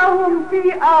أَصَابِعَهُمْ فِي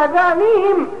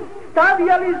آذَانِهِمْ.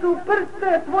 Stavljali su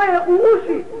prste svoje u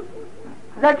uši,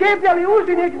 začepljali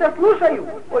uši, neće da slušaju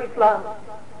o islamu.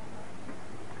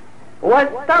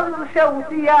 وَاسْتَغْشَوْا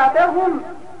ثِيَابَهُمْ.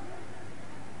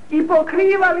 I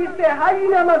pokrivali se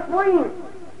haljinama svojim,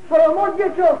 svojom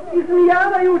odjećom,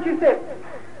 ismijavajući se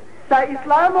sa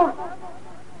islamom.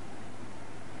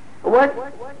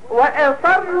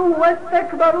 وَأَصَرُّوا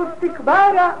وَاسْتَكْبَرُوا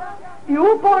اسْتِكْبَارًا. I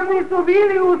uporni su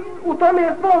bili u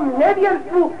tome svom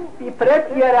nevjerstvu i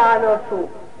pretjerano su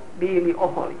bili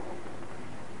oholi.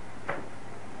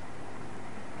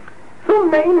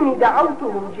 ثُمَّ إِنِّي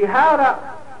دَعَوْتُهُمْ جِهَارًا.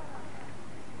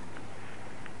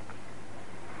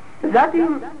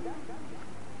 Zatim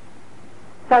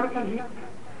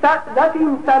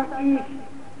sam ih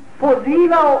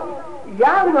pozivao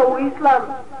javno u islam.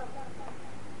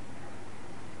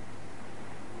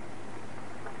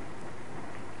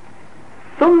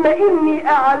 ثم إني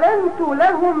أعلنت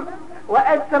لهم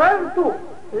وأسررت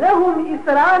لهم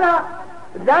إسرارا.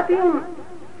 Zatim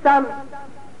sam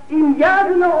im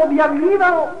javno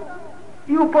objavljivao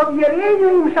i u povjerenju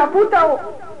im šaputao,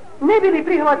 ne bili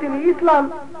prihvatili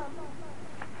islam.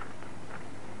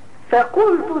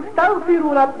 فَقُلْتُ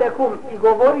اسْتَغْفِرُوا رَبَّكُمْ. I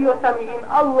govorio sam im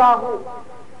Allahu,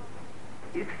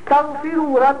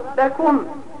 اسْتَغْفِرُوا رَبَّكُمْ,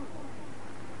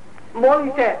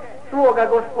 molite svoga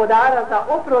gospodara za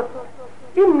oprost.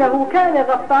 Innehu kane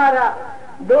gafara,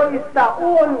 doista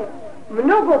on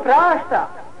mnogo prašta.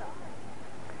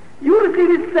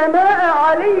 Yursili samaa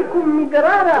alejkum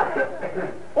midrara,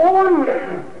 on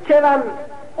će vam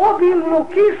obilnu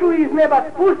kišu iz neba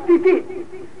spustiti.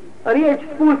 Riječ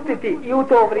spustiti i u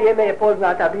to vrijeme je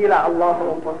poznata bila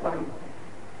Allahovom poslaniku.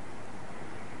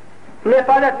 Ne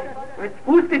padati, već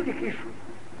spustiti kišu.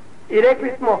 I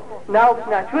rekli smo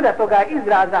naučna čuda toga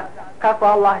izraza, kako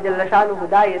Allah dželle šanuhu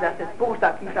daje da se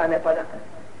spušta kiša, ne pada.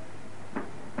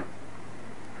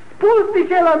 Spustit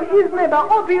će vam iz neba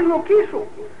obilnu kišu.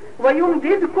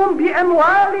 وَيُمْدِدْكُمْ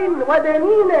بِأَمْوَالٍ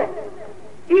وَدَنِينَ.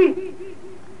 I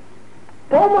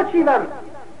pomoći vam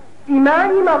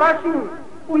imanjima vašim,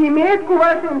 u imetku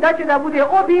vašim, da će da bude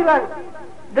obilan.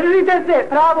 Držite se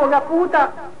pravoga puta.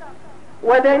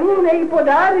 وَدَنِينَ. I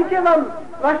podarit će vam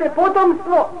vaše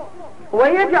potomstvo.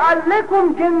 وَيَجْعَلْ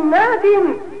لَكُمْ جَنَّاتٍ.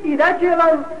 I da će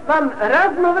vam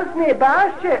raznovrsne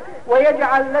bašće.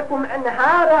 وَيَجْعَلْ لَكُمْ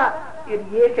أَنْهَارًا. I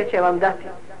rijeke će vam dati.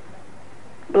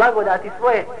 Blagodati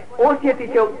svoje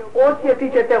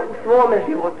osjetit ćete u svome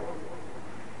životu.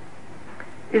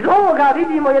 Iz ovoga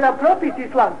vidimo jedan propis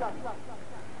islam,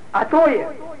 a to je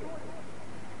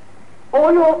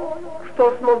ono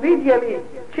što smo vidjeli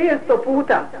često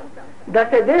puta da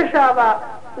se dešava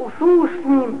u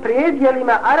sušnim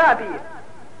predjelima Arabije,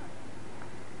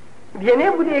 gdje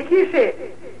ne bude kiše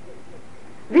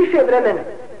više vremena,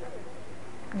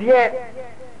 gdje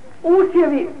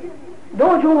usjevi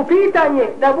dođu u pitanje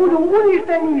da budu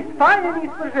uništeni, spaljeni i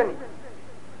sprženi.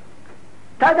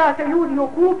 Tada se ljudi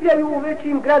okupljaju u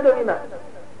većim gradovima.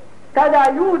 Tada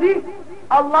ljudi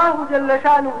Allahu dželle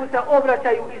šanuhu se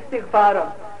obraćaju istighfarom,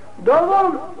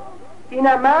 dovom i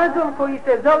namazom koji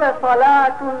se zove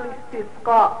salatul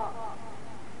istisqa.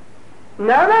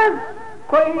 Namaz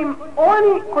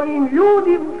kojim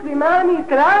ljudi muslimani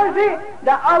traže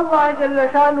da Allah dželle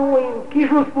šanuhu im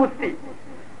kišu spusti.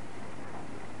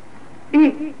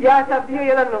 I ja sam bio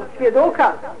jedan od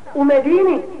svjedoka u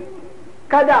Medini,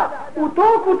 kada u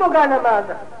toku toga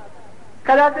namaza,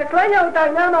 kada se klanjao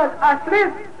taj namaz, a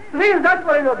sve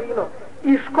zatvoreno bilo,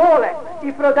 i škole,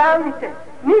 i prodavnice,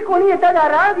 Niko nije tada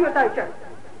radio taj čas.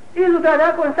 Izutra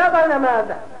nakon sabah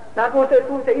namaza, nakon što je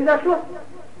sunce izašlo,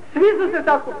 svi su se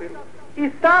sakupili.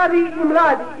 I stari i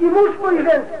mladi, i muško i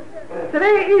žensko. Sve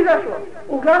je izašlo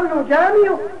u glavnu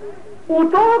džamiju. U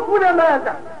toku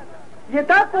namaza je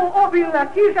tako obilna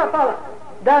kiša pala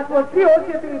da smo svi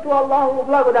osjetili tu Allahovu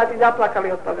blagodat i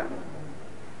zaplakali od toga.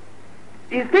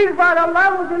 Istighfar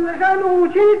Allahu dželešanu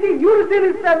učiniti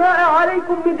yursili sama'a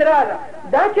alejkum midrara,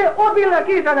 da će obilna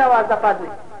kiša na vas zapadne.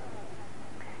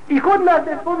 I kod nas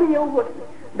se spominje u Bosni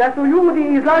da su ljudi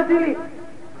izlazili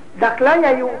da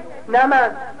klanjaju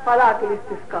namaz salatul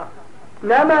istisqa,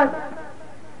 namaz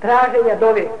traženja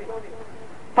dove.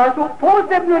 Pa su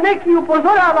posebno neki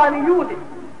upozoravani ljudi,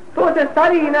 to se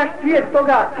stariji naš svijet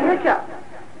toga sjeća,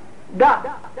 da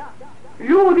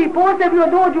ljudi posebno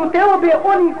dođu u teobe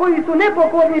oni koji su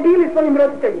nepokorni bili svojim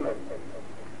roditeljima.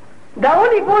 Da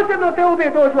oni posebno teobe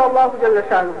dođu Allahu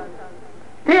dželešanu.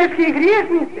 Teški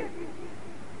griješnici.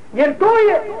 Jer to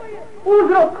je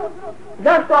uzrok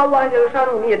zašto Allah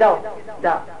dželešanu nije dao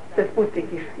da se spusti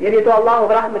kiša. Jer je to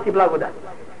Allahov rahmet i blagodat.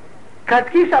 Kad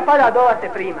kiša pada, dova se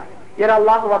prima. Jer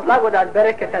Allahova blagodat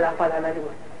bereke tada pada na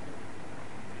ljudi.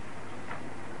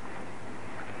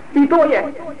 I to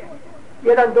je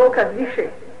jedan dokaz više.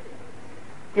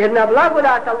 Jer na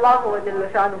blagodat Allahova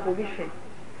dželešanuhu više.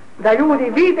 Da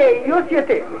ljudi vide i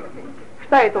osjete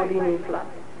šta je to din islam.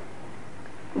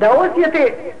 Da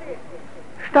osjete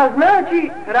šta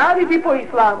znači raditi po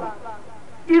islamu.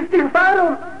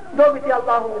 Istighfarom dobiti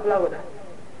Allahovu blagodat.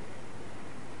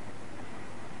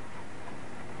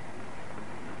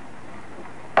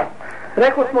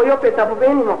 Rekli smo i opet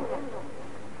napomenimo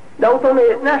da u tome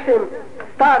našem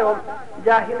starom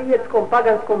džahilijetskom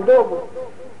paganskom dobu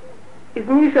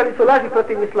izmišljali su laži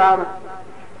protiv islama.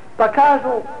 Pa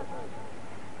kažu,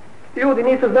 ljudi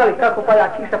nisu znali kako pada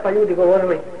kiša, pa ljudi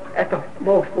govorili, eto,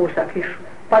 Bog spušta kišu.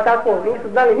 Pa tako, nisu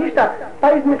znali ništa,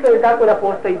 pa izmislili tako da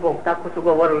postoji Bog. Tako su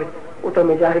govorili u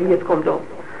tome džahilijetskom dobu.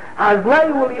 A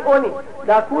znaju li oni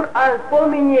da Kur'an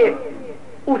spominje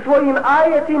u svojim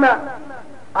ajetima,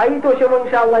 a i to ćemo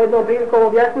inša Allah jednom prilikom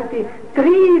objasniti,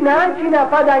 3 načina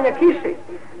padanja kiše,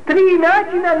 3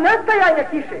 načina nastajanja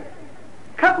kiše.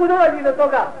 Kako dolazi do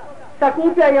toga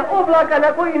sakupljanja oblaka,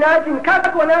 na koji način,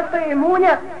 kako nastaje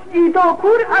munja, i to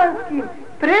kuranskim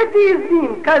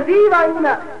preciznim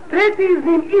kazivanjima,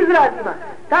 preciznim izrazima,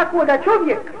 tako da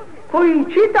čovjek koji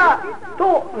čita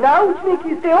to, naučnik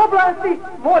iz te oblasti,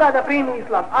 mora da primi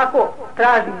islam, ako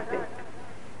traži se.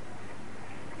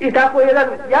 I tako jedan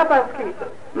japanski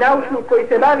naučnik koji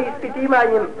se bavi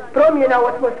ispitivanjem promjena u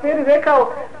atmosferi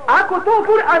rekao, ako to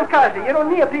Kur'an kaže, jer on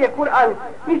nije prije Kur'an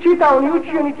ni čitao, ni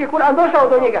učio, niti je Kur'an došao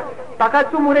do njega, pa kad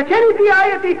su mu rečeni ti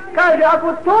ajeti, kaže,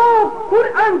 ako to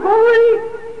Kur'an govori,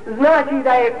 znači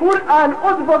da je Kur'an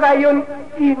od Boga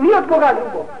i ni od Boga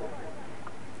drugog.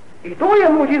 I to je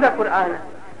muđiza Kur'ana,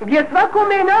 gdje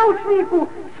svakome naučniku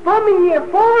spominje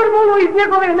formulu iz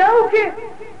njegove nauke,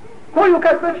 koju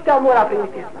kad pročita mora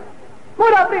primiti islam.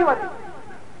 Mora primati.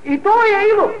 I to je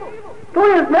ilum. To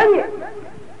je znanje.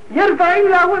 Jerfa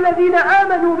illahu alladhina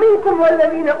amanu minkum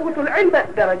walladhina utul ilma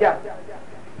darajat.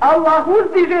 Allah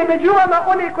uzdiže među vama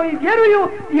one koji vjeruju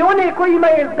i one kojima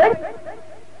je znanje.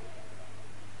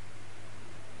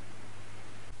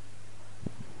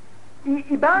 I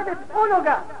ibadet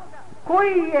onoga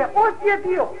koji je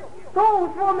osjetio to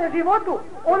u svome životu,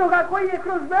 onoga koji je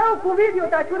kroz nauku vidio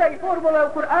ta čuda i formula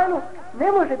u Kur'anu,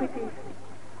 ne može biti isti.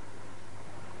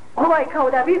 Ovaj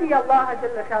kao da vidi Allaha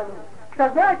dželle šanu. Šta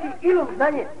znači ilum,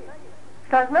 znanje?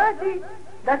 Šta znači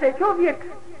da se čovjek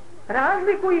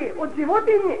razlikuje od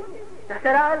životinje, da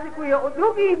se razlikuje od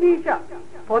drugih bića,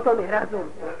 potom je razum.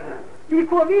 I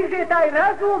ko više taj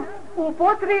razum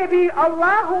upotrebi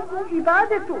Allahu u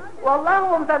ibadetu, u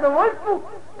Allahovom zadovoljstvu,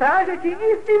 tražeći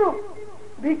istinu,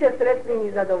 bit će sretniji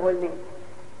i zadovoljniji.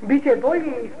 Biće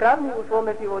bolji i ispravniji u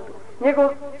svome životu. Njegov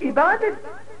ibadet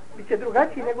bit će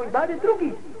drugačiji nego ibadet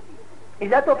drugi. I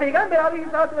zato pejgamber alejhi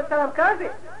salatu vesselam kaže: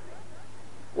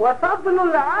 "Wa fadlu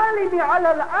al-alimi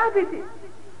 'ala al-'abidi,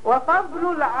 wa fadlu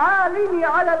al-alimi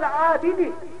 'ala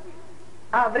al-'abidi."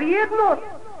 A vrijednost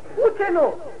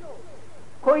učenog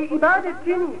koji ibadet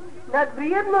čini nad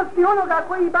vrijednosti onoga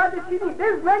koji ibadet čini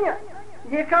bez znanja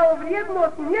je kao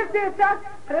vrijednost mjeseca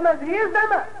prema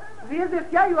zvijezdama. Zvijezde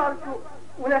sjaju, ali su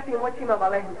u našim očima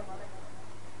valehne.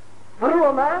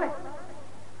 Vrlo male.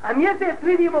 A mjesec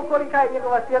vidimo kolika je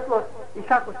njegova svjetlost i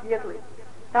kako svijetli.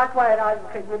 Takva je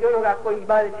razlika između onoga koji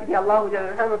ibadet čini Allahu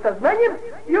dželešanu sa znanjem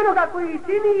i onoga koji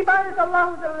čini ibadet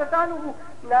Allahu dželešanu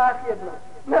nasljedno.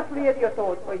 Naslijedio to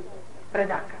od svojih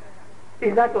predaka.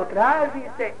 I zato traži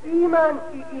se iman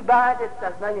i ibadet sa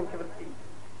znanjem čvrstim.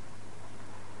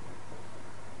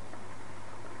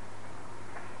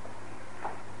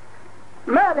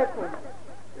 malekum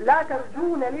la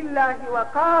tarđune lillahi wa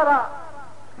qara.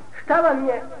 Šta vam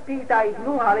je, pita ih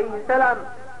Nuh alaihi salam,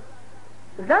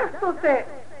 zašto se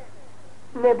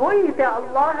ne bojite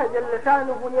Allaha dželle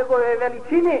šanuhu njegove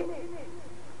veličine?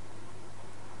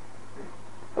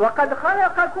 Wa kad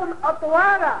khalaqakum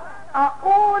atwara, a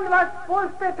on vas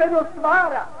postepeno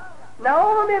stvara. Na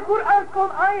ovome kuranskom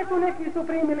ajetu neki su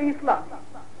primili islam,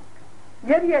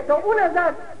 jer je do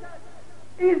unazad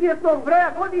izvjesnog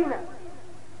broja godina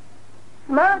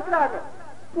smatrano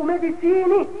u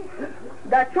medicini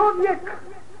da čovjek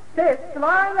se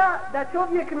stvara, da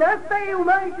čovjek nastaje u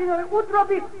majčinoj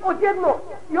utrobi odjednom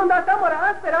i onda tamo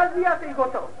raste, razvija se i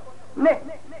gotovo. Ne.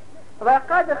 Va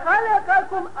kad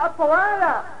halakakum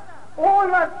atwara,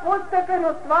 on vas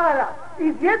postepeno stvara.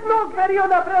 Iz jednog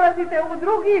perioda prelazite u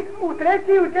drugi, u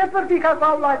treći, u četvrti, kako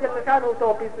Allah dželle to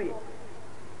opisuje.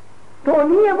 To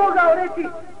nije mogao reći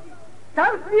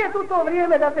sam svijet u to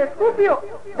vrijeme da se skupio,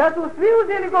 da su svi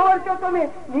uzeli govoriti o tome,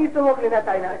 nisu mogli na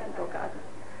taj način to kazati.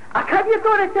 A kad je to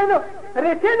rečeno?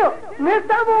 Rečeno ne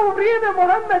samo u vrijeme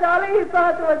Muhammeda alejhi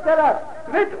salatu vesselam,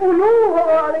 već u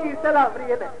Nuhovo alejhi salam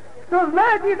vrijeme. To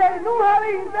znači da je Nuh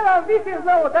alejhi salam više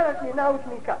znao današnjih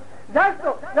naučnika.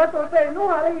 Zašto? Zato što je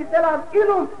Nuh alejhi salam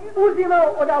ilum uzimao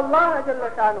od Allaha dželle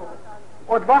šanuhu,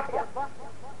 od vahja.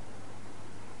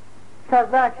 Šta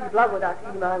znači blagodat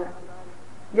imana?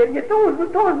 Jer je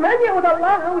to znanje od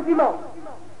Allaha uzimao.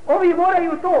 Ovi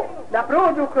moraju to da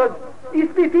prođu kroz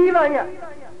ispitivanja.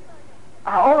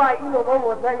 A ovaj imao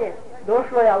ovo znanje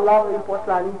došlo je Allahovim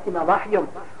poslanicima vahjom.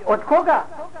 Od koga?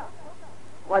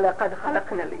 وَلَقَدْ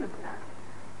خَلَقْنَا الْإِنسَانَ,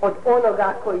 od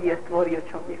onoga koji je stvorio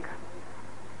čovjeka.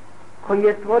 Koji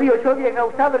je stvorio čovjeka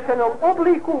u savršenom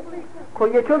obliku,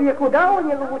 koji je čovjeku dao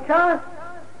njegovu čast,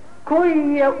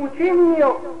 koji je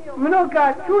učinio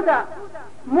mnoga čuda,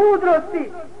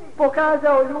 mudrosti,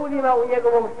 pokazao ljudima u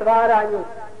njegovom stvaranju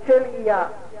ćelija,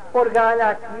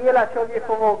 organa, tijela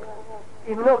čovjekovog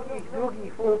i mnogih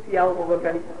drugih funkcija ovog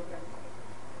organizma.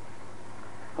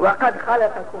 وَقَدْ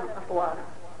خَلَقَكُمْ أَطْوَارًا,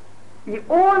 i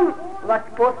on vas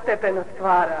postepeno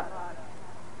stvara.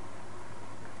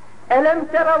 Elem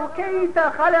terav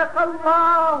kejta khalaqa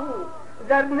Allahu,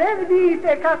 zar ne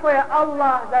vidite kako je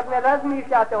Allah, zar ne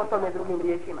razmišljate o tome drugim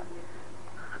riječima?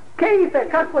 Kejte,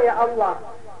 kako je Allah,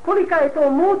 kolika je to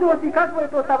mudrost i kako je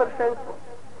to savršenstvo.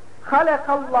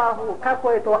 Khalaqa Allahu,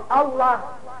 kako je to Allah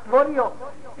stvorio.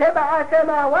 Seba'a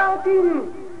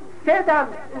semavatin, 7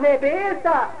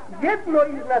 nebesa, jedno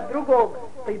iznad drugog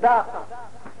pribaka.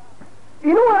 I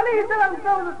Nuh alejhi salam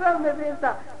stao za 7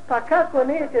 nebesa, pa kako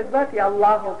neće znati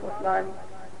Allahov poslanik?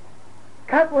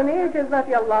 Kako neće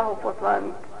znati Allahov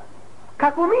poslanik?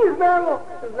 Kako mi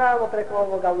znamo preko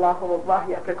ovog Allahovog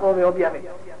vahja, preko ove objave.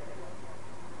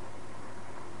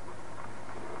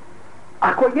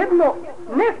 Ako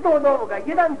nešto od ovoga,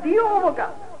 jedan dio ovoga,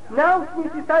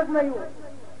 naučnici saznaju,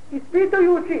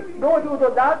 ispitujući, dođu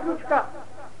do zaključka,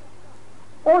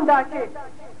 onda će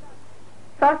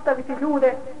sastaviti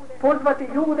ljude, pozvati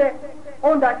ljude,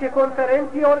 onda će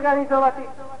konferencije organizovati,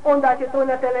 onda će to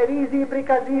na televiziji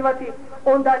prikazivati,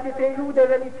 onda će te ljude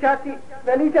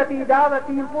veličati i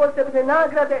davati im posebne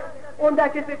nagrade, onda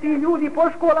će se ti ljudi po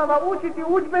školama učiti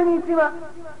udžbenicima.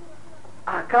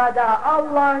 A kada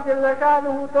Allah dželle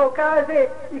šanuhu to kaže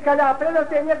i kada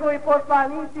prenose njegovi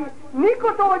poslanici,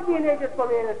 niko to od njih neće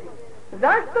spomenuti.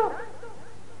 Zašto?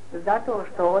 Zato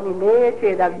što oni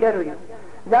neće da vjeruju.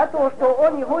 Zato što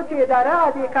oni hoće da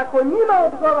rade kako njima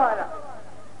odgovara.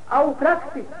 A u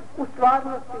praksi, u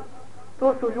stvarnosti,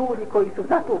 to su ljudi koji su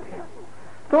zatupljeni.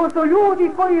 To su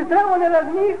ljudi koji zdravo ne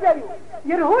razmišljaju.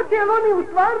 Jer hoće li oni u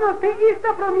stvarnosti išta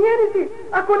promijeniti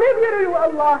ako ne vjeruju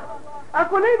Allah?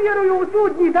 Ako ne vjeruju u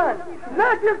sudnji dan?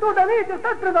 Znači li to da neće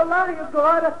sad pred Allahom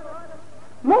odgovarati?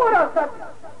 Mora sad.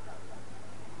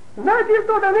 Znači li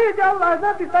to da neće Allah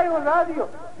znati šta je on radio?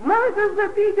 Znači li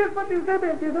se ti ćeš protiv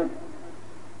sebe će doći?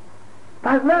 Pa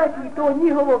znači to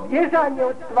njihovo bježanje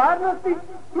od stvarnosti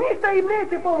ništa im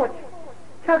neće pomoći.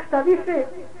 Čak šta više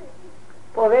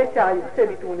povećaju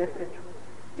sebi tu nesreću.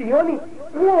 I oni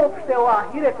uopšte o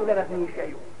ahiretu ne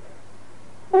razmišljaju.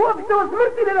 Uopšte o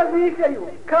smrti ne razmišljaju.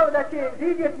 Kao da će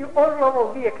živjeti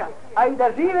orlovog vijeka. A i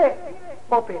da žive,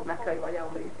 opet na kraju valja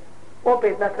umriti.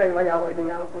 Opet na kraju valja ovoj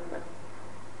dunjalu kusmeti.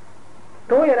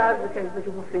 To je razlika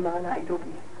između muslimana i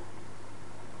drugih.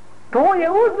 To je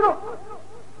uzrok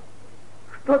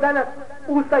što danas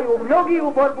ustaju mnogi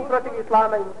u borbu protiv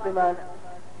islama i muslimana.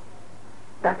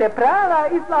 Da se prava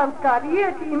islamska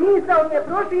riječ i misao ne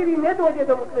proširi, ne dođe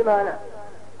do muslimana.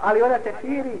 Ali ona se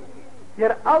širi,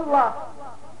 jer Allah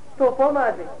to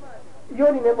pomaže i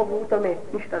oni ne mogu u tome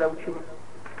ništa da učini.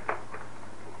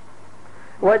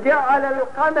 وَجَعَلَ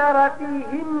الْقَمَرَ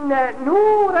فِيهِنَّ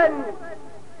نُورًا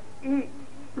i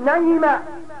na njima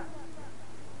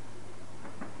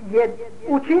je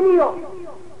učinio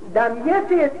da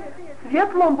mjesec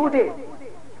svjetlom bude,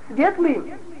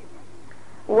 svjetlim.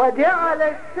 وَجَعَلَ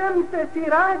الشَّمْسَ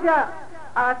سِرَاجًا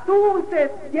a sunce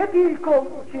svjetiljkom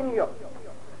učinio.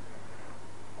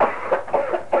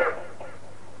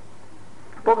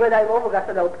 Pogledajmo ovoga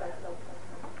sada opet.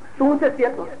 Sunce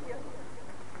svjetlo.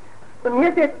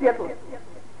 Mjesec svjetlo.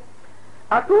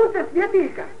 A sunce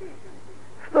svjetiljka.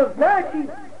 Što znači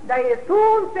da je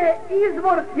sunce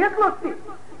izvor svjetlosti,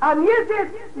 a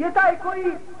mjesec je taj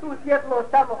koji tu svjetlost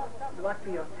samo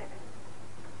zvači od sebe.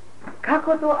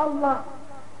 Kako to Allah?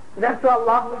 Zar su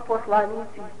Allahovi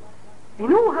poslanici i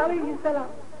Nuh alejhi selam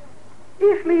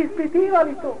išli i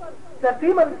ispitivali to? Zar su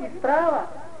imali isprava?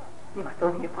 Njima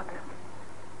to nije potrebno.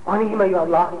 Oni imaju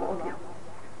Allahovu objavu.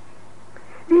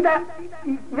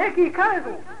 I neki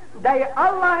kažu da je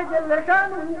Allah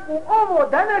dželešanu u ovo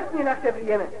današnje naše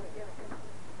vrijeme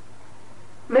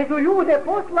među ljude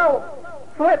poslao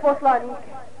svoje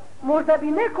poslanike. Možda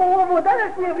bi neko u ovo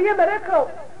današnje vrijeme rekao,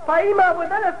 pa imamo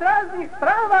danas raznih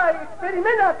prava i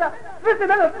eksperimenata, sve se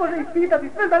danas može ispitati,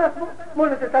 sve danas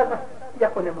može se saznati,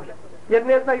 iako ne može. Jer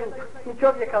ne znaju ni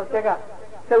čovjeka od čega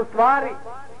se u stvari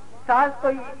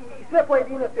sastoji i sve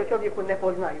pojedinosti o čovjeku ne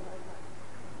poznaju.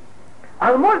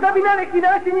 Ali možda bi na neki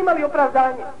način imali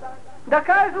opravdanje. Da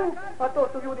kažu, pa to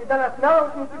su ljudi danas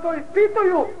naučnici, to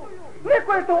ispituju.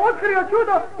 Neko je to otkrio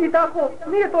čudo i tako,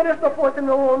 nije to nešto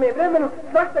posebno u ovome vremenu,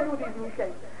 svašta ljudi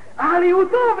izmišljaju. Ali u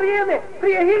to vrijeme,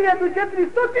 prije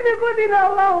 1400 godina,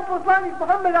 Allahu poslanik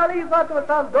Muhammed alejhi salatu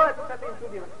vesselam dođe sa tim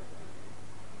čudima.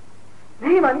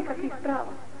 Nema nikakvih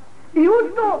prava. I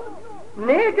uz to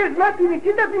nećeš znati ni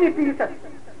čitati ni pisati.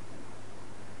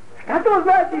 Šta to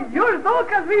znači? Još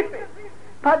dokaz više.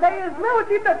 Pa da je znao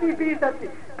čitati i pisati,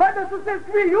 pa da su se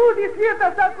svi ljudi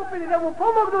svijeta sakupili da mu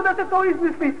pomognu da se to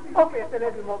izmisli, opet se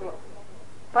ne bi moglo.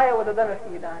 Pa evo do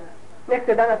današnjih dana. Nek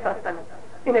se danas sastanu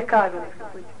i ne kažu nešto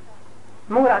slično.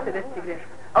 Morate desiti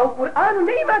grešku. A u Kur'anu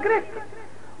ne ima greška.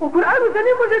 U Kur'anu se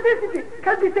ne može desiti.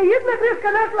 Kad bi se jedna greška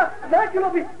našla, značilo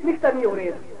bi ništa nije u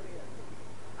redu.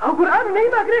 A u Kur'anu ne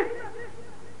ima greška.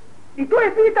 I to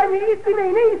je pitanje istine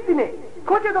i neistine.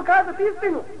 Ko će dokazati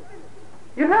istinu?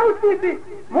 Jer naučnici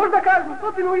možda kažu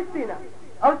 100 istina,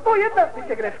 ali 101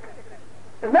 biće greška.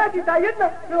 Znači ta jedna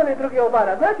sve one druge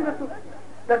obara. Znači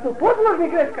da su podložni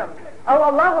greškama, a u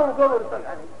Allahovom govoru to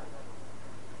radi.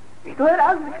 I to je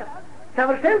razlika.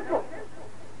 Savršenstvo.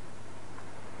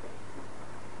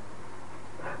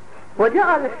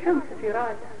 وَجَعَلَ الشَّمْسَ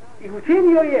سِرَاجًا i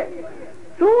učinio je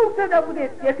sunce da bude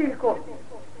svjetiljko.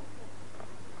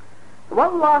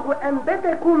 وَاللَّهُ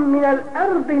أَنْبَتَكُمْ مِنَ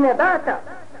الْأَرْضِ نَبَاتًا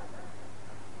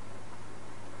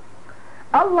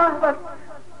Allah vas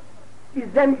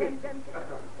iz zemlje,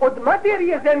 od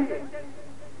materije zemlje,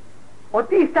 od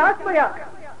tih sastojaka,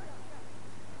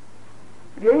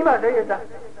 gdje ima željeza,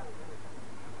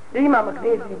 gdje ima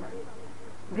magnezijuma,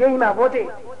 gdje ima vode,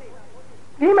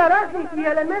 gdje ima raznih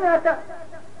elemenata,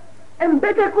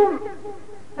 embetekum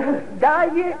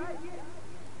daje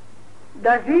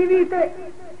da živite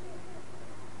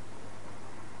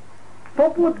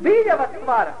poput bilja vas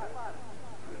stvara.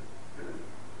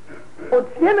 Od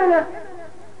sjemena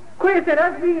koje se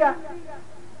razvija,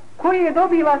 koje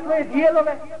dobiva svoje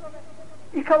dijelove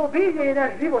i kao bilje je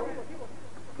naš život.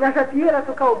 Naša tijela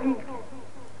su kao biljke,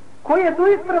 koje su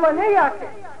isprva nejake,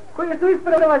 koje su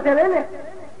isprva zelene,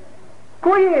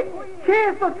 koje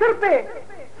često crpe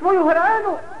svoju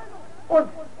hranu od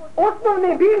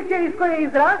osnovne biljke iz koje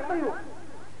izrastaju,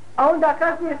 a onda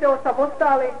kasnije se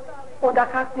osamostale, onda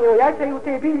kasnije ojačaju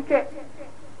te biljke,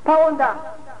 pa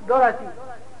onda dolazi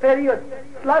period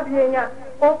slabljenja,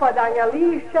 opadanja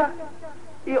lišća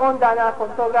i onda nakon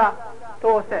toga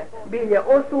to se bilje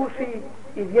osuši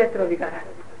i vjetrovi ga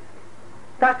rastu.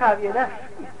 Takav je naš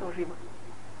isto život.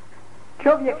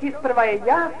 Čovjek isprva je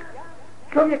jak,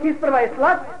 čovjek isprva je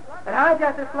slab,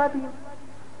 rađa se slabim,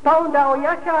 pa onda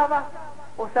ojačava,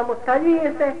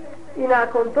 osamostaljuje se i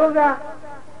nakon toga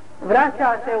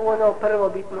vraća se u ono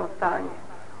prvobitno stanje.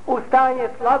 U stanje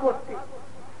slabosti,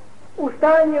 u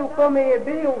stanje u kome je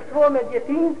bio u svome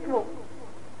djetinjstvu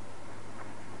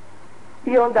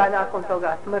i onda nakon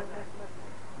toga smrt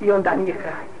i onda nije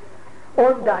kraj.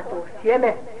 Onda to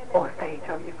sjeme ostaje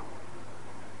čovjeku.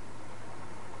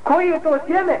 Koji je to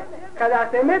sjeme? Kada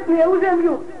se metne u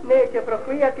zemlju neće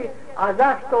proklijati, a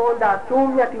zašto onda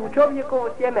sumnjati u čovjekovo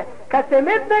sjeme? Kad se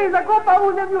metne i zakopa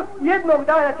u zemlju, jednog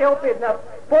dana će opet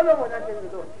ponovo na zemlju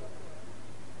doći.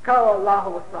 Kao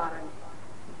Allahovo stvaranje.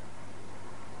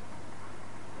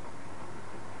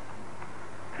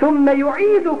 ثم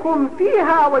يعيدكم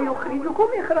فيها ويخرجكم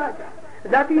إخراجا.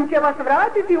 Zatim će vas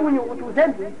vratiti u nju, u tu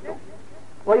zemlju istu.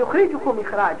 ويخرجكم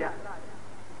إخراجا.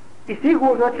 I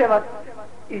sigurno će vas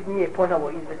iz nje ponovo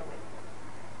izvesti.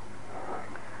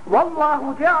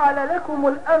 Wallahu ja'ala lakum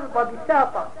al-arda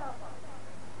bisata.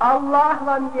 Allah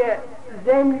vam je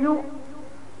zemlju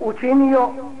učinio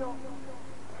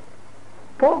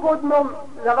pogodnom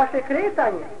za vaše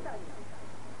kretanje.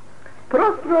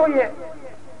 Prostro je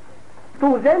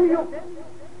tu zemlju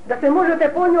da se možete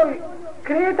po njoj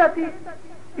kretati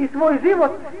i svoj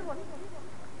život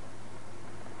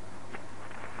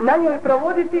na njoj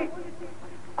provoditi,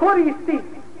 koristi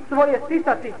svoje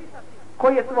stisati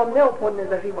koje su vam neophodne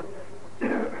za život.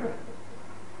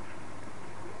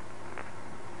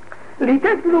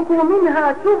 Litasluku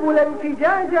minha subulan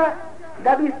fijaja,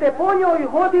 da biste po njoj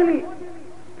hodili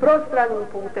prostranim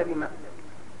putevima.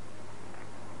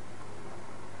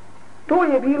 To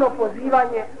je bilo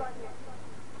pozivanje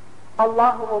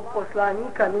Allahovog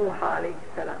poslanika Nuha alejhi.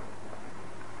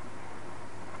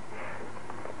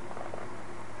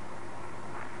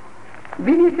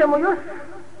 Vidjet ćemo još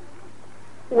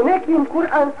u nekim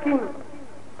kuranskim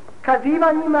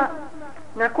kazivanjima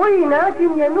na koji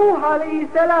način je Nuh alejhi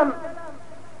selam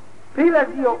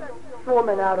prilazio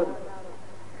svome narodu.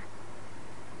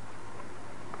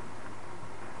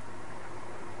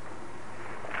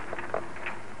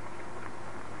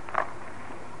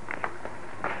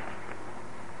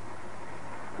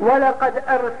 وَلَقَدْ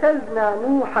أَرْسَلْنَا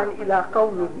نُوحًا إِلَى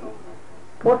قَوْمِهِ.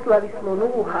 Poslali smo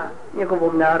Nuha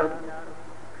njegovom narodu.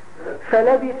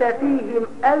 فَلَبِثَ فِيهِمْ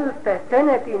 1000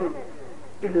 سَنَةٍ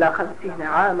إِلَّا 50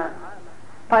 عَامًا.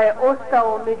 Pa je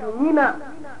ostao među njima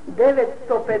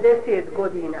 950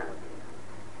 godina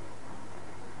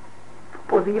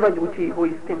pozivajući ih u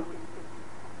istinu.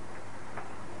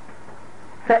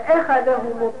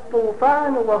 فَأَخَذَهُمُ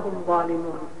الطُّوفَانُ وَهُمْ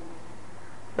ظَالِمُونَ.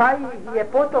 Pa ih je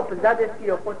potop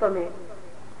zadesio po tome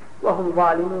وَهُمْ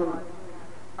ظَالِمُونَ,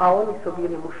 a oni su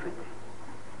bili mušrici,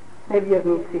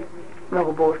 nevjernici,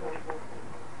 mnogobožci.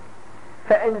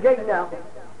 فَأَنْجَيْنَاهُ,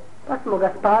 pa smo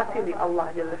ga spasili, Allah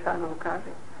dželle šanuhu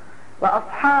kaže.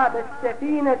 وَأَصْحَابَ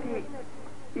السَّفِينَةِ,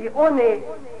 i one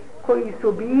koji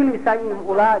su bili sa njim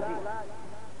u lađi.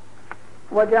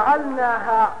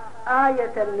 وَجَعَلْنَاهَا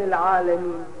آيَةً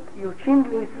لِلْعَالَمِينَ, i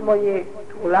učinili smo je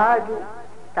tu lađu,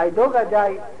 taj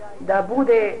događaj, da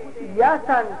bude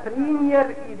jasan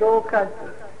primjer i dokaz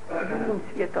svim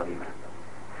svjetovima,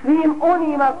 svim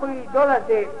onima koji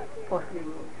dolaze poslije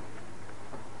njih.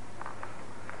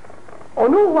 O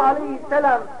Nuhu alejhi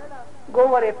selam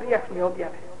govore prijašnje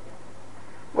objave,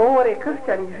 govore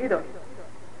kršćani i židovi,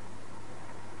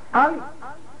 ali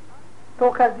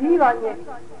to kazivanje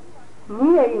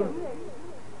nije im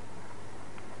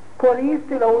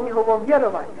koristilo u njihovom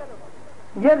vjerovanju,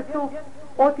 jer su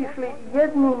otišli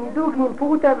jednim i drugim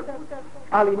putem,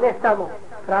 ali ne samo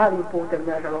pravim putem,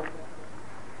 nažalost.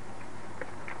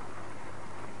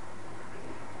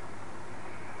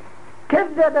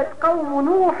 Kezzabat qawmu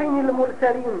Nuhin il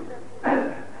mursalin.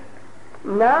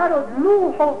 Narod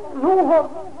Nuhov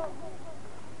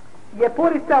je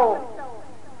poricao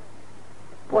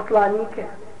poslanike.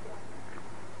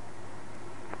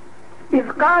 Iz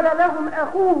kala lahum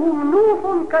ahuhum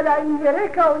Nuhun, kada im je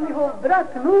rekao njihov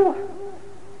brat Nuh: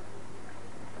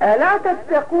 Ala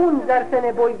tattakun, zar se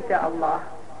ne bojite Allah?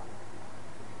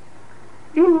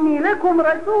 Inni lekum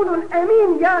rasulun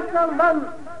amin, ja sam vam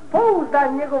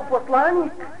pouzdan njegov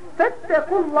poslanik.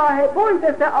 Fattakullahe,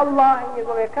 bojte se Allah i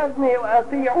njegove kazne,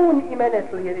 ati'un, i mene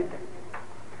slijedite.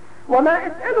 Wama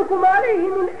es'alukum alejhi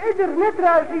min ejr, ne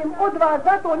tražim od vas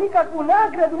zato nikakvu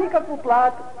nagradu, nikakvu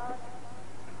platu.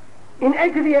 In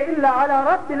ejrije illa ala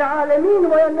rabbil alamin,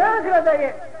 moja nagrada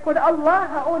je kod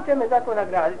Allaha, on će me zato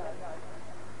nagraditi.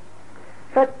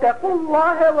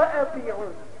 Fattakullahe wa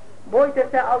ati'un, bojte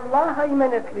se Allaha i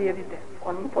mene slijedite.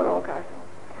 Oni ponovo kažu.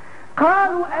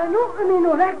 Kalu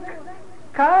anu'minu lek,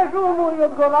 kažu mu i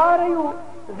odgovaraju: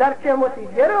 zar ćemo ti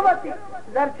vjerovati,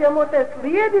 zar ćemo te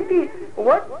slijediti?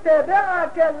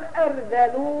 Wattaba'aka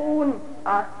al-arzalun,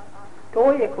 a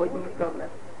to je kod njih problem.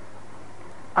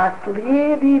 A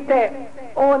slijedite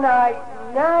onaj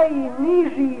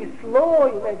najniži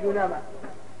sloj među nama.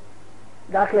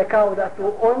 Dakle, kao da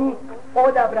su oni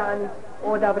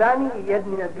odabrani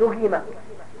jedni nad drugima.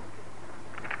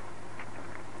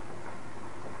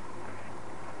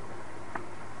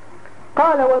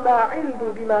 قال وما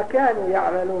علم بما كانوا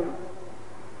يعملون.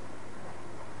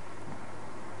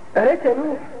 Reče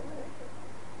Nuh: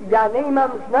 ja ne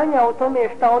imam znanja o tome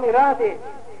šta oni rade.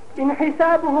 In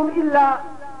hisabuhum illa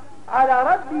ala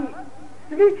rabbi,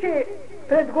 svi će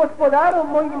pred gospodarom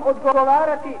mojim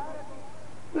odgovarati.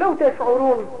 لو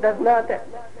تشعرون da znate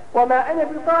وما أنا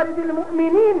بطارد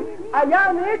المؤمنين a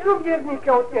ja neću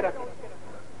vjernike otjerati.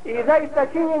 I zaista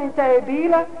činjenica je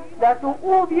bila da su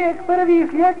uvijek prvi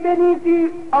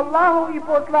sljedbenici Allahu i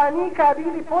poslanika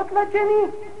bili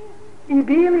potlačeni i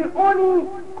bili oni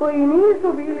koji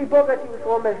nisu bili bogati u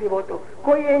svome životu,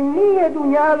 koje nije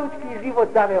dunjalučki život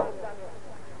zaveo.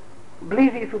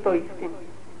 Bliži su to istini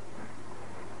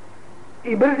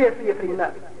i brže su je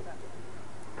primali.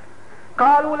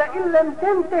 Kalu la illam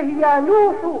tentehi ja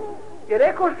Nuhu, i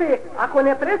rekoše, ako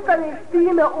ne prestaneš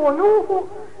time o Nuhu,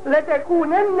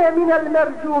 letekunenne minal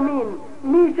merđumin,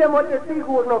 mi ćemo te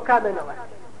sigurno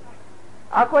kamenovati.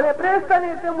 Ako ne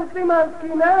prestanete muslimanski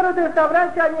narode sa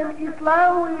vraćanjem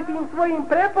islamu i tim svojim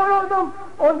preporodom,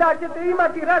 onda ćete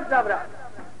imati rat za vrat.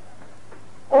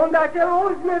 Onda ćemo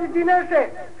usmjeriti naše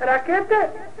rakete,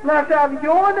 naše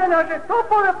avione, naše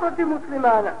topove protiv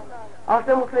muslimana. Ali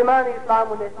se muslimani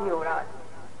islamu ne smiju uraditi.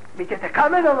 Vi ćete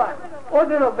kamenovati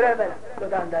od onog vremena do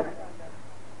dan danas.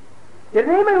 Jer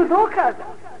ne imaju dokaza.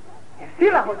 Jer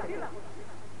sila hoće.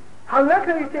 Ali na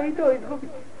kraju će i to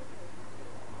izgubiti.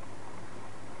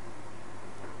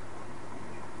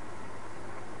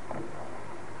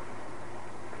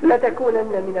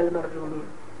 Letekunenne minal marzumin.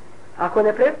 Ako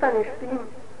ne prestaneš s tim,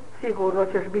 sigurno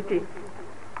ćeš biti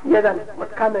jedan od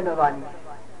kamenovanih.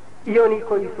 I oni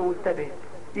koji su uz tebe.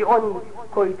 I oni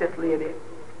koji te slijede.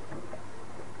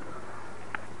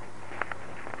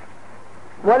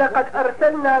 وَلَقَدْ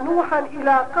أَرْسَلْنَا نُوحًا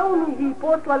إِلَىٰ قَوْمِهِ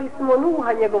poslali smo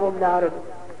Nuha njegovom narodu.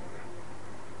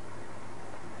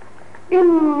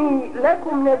 Inni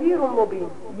lekum nedirun mubin,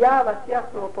 ja vas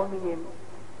jasno opominjem.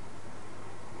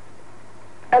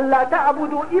 Alla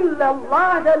ta'budu illa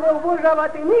Allah, da ne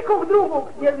obožavate nikog drugog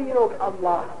jedinog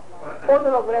Allaha. Od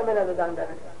onog vremena do dan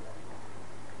danas.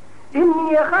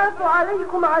 Inni jehafu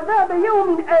alaikum azabe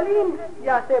jevmin alim,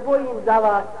 ja se bojim za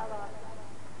vas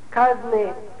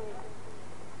kazne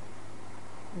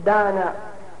dana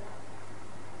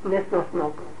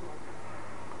nesnosnog.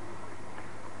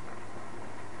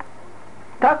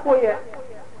 Tako je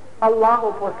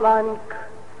Allahov poslanik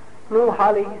Nuh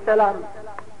alejhi selam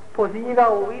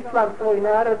pozivao u islam svoj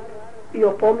narod i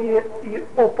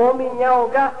opominjao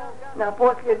ga na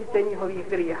posljedice njihovih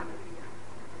grija.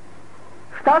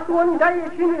 Šta su oni dalje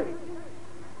činili?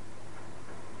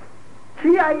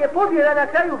 Čija je pobjeda na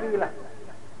kraju bila?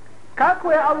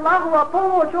 Kako je Allahova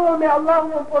pomoć ovome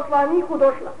Allahovom poslaniku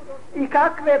došla? I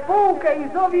kakve pouke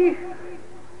iz ovih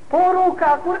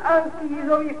poruka kuranskih,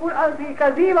 iz ovih kuranskih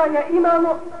kazivanja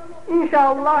imamo? Inša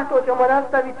Allah, to ćemo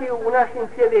nastaviti u našim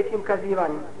sljedećim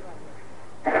kazivanjima.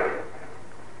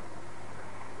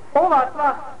 Ova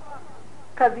sva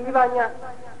kazivanja,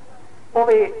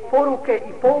 ove poruke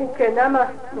i pouke nama,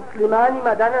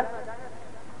 muslimanima danas,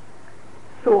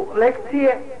 su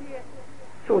lekcije,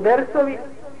 su dersovi,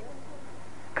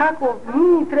 kako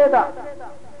mi treba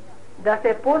da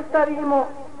se postavimo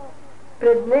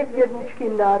pred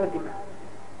nevjerničkim narodima.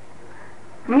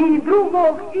 Mi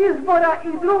drugog izbora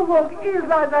i drugog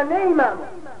izlaza ne imamo.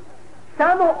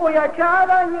 Samo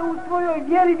ojačavanje u svojoj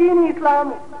vjeri dini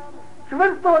islamu,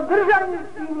 čvrsto držanje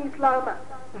dini islama,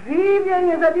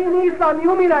 življenje za dini islam i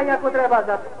umiranje ako treba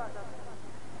za to.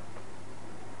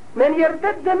 Men jer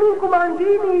tedde minkum an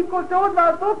dini, ko se od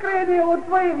vas okrene od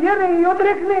svoje vjere i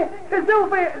odrekne, se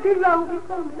upe siglahu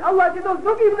bikom. Allah će to s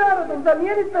drugim narodom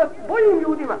zamijeniti sa boljim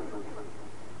ljudima,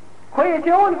 koje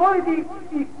će on voliti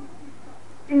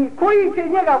i koji će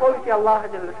njega voliti Allaha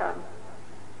dželešanu.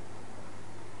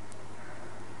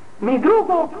 Mi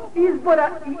drugog izbora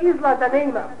i izlaza ne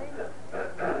imamo.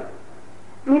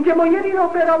 Mi ćemo jedino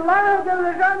pred Allaha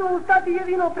dželešanu stati,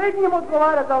 jedino pred njim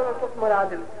odgovara za ono što smo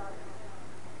radili.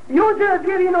 I on će nas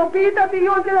jedino pitati i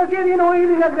on će nas jedino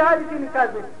ili nagraditi ili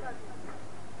kazniti.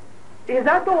 I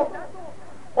zato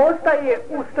ostaje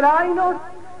ustrajnost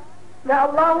na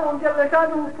Allahovom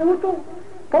dželešanu putu,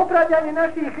 popravljanje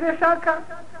naših grešaka,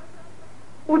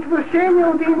 učvršćenje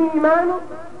u dini imanu,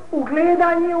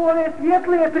 ugledanje u ove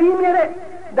svjetle primjere,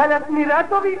 da nas ni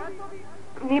ratovi,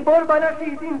 ni borba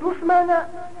naših din dušmana,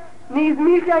 ni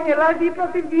izmišljanje laži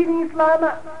protiv dini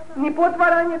islama, ni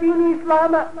potvaranje dini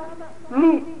islama,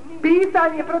 ni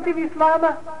pisanje protiv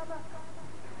islama,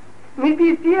 ni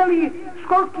ti cijeli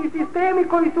školski sistemi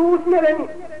koji su usmjereni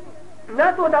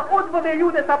na to da odvode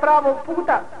ljude sa pravog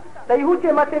puta, da ih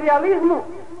uče materializmu,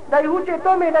 da ih uče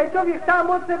tome da je čovjek sam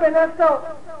od sebe nastao,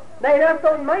 da je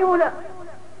nastao od majuna.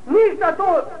 Ništa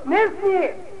to ne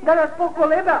smije da nas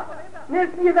pokoleba, ne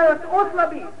smije da nas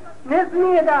oslabi, ne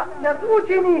smije da nas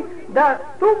učini da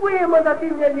stupujemo za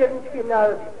tim nevjerničkim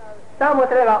narodima. Samo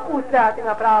treba ustrajati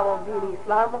na pravom dini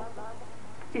islamu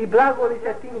i blagoli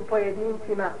se tim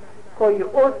pojedincima koji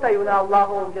ostaju na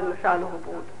Allahovom dželešanuhu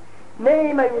putu. Ne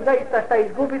imaju zaista šta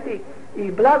izgubiti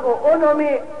i blago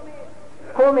onome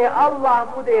kome Allah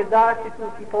bude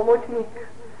zaštitnik i pomoćnik,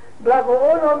 blago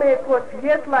onome ko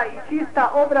svjetla i čista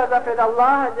obraza pred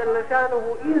Allaha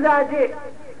dželešanuhu izađe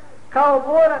kao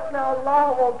borac na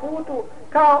Allahovom putu,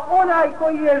 kao onaj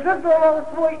koji je žrtvovao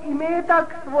svoj imetak,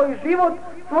 svoj život,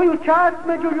 svoju čast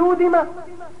među ljudima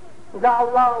za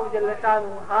Allahu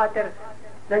dželešanuhu hater,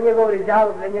 za njegov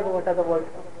rizalog, za njegovo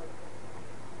zadovoljstvo.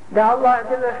 Da Allah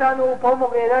dželešanuhu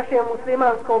pomogne našem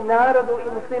muslimanskom narodu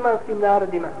i muslimanskim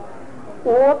narodima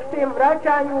u opštem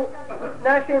vraćanju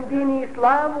našem dini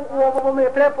islamu u ovome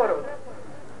preporodu,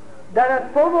 da nas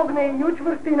pomogne i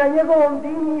učvrsti na njegovom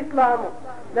dini islamu,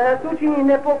 da nas učini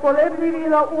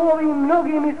nepokolebljivima u ovim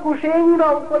mnogim iskušenjima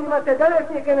u kojima se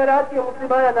današnje generacije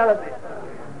muslimana nalaze,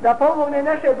 da pomogne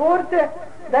naše borce,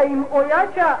 da im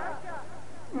ojača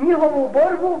njihovu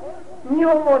borbu,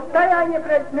 njihovo stajanje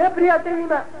pred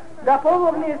neprijateljima, da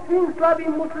pomogne svim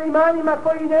slabim muslimanima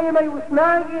koji ne imaju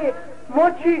snage,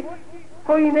 moći,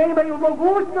 koji ne imaju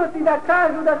mogućnosti da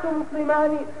kažu da su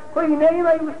muslimani, koji ne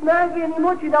imaju snage ni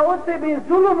moći da od sebe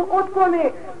zulum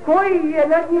otklone koji je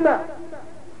nad njima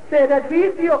se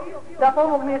nadvisio, da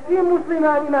pomogne svim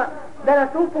muslimanima, da nas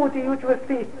uputi i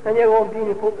učvrsti na njegovom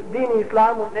dini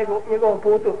islamu, njegovom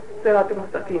putu siratu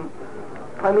mustaqim.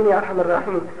 Amin ya arhamar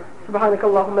rahimin. Subhanak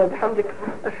Allahumma bihamdik,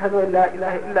 ashhadu an la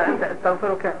ilaha illa anta,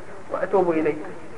 astaghfiruka wa atubu ilayk.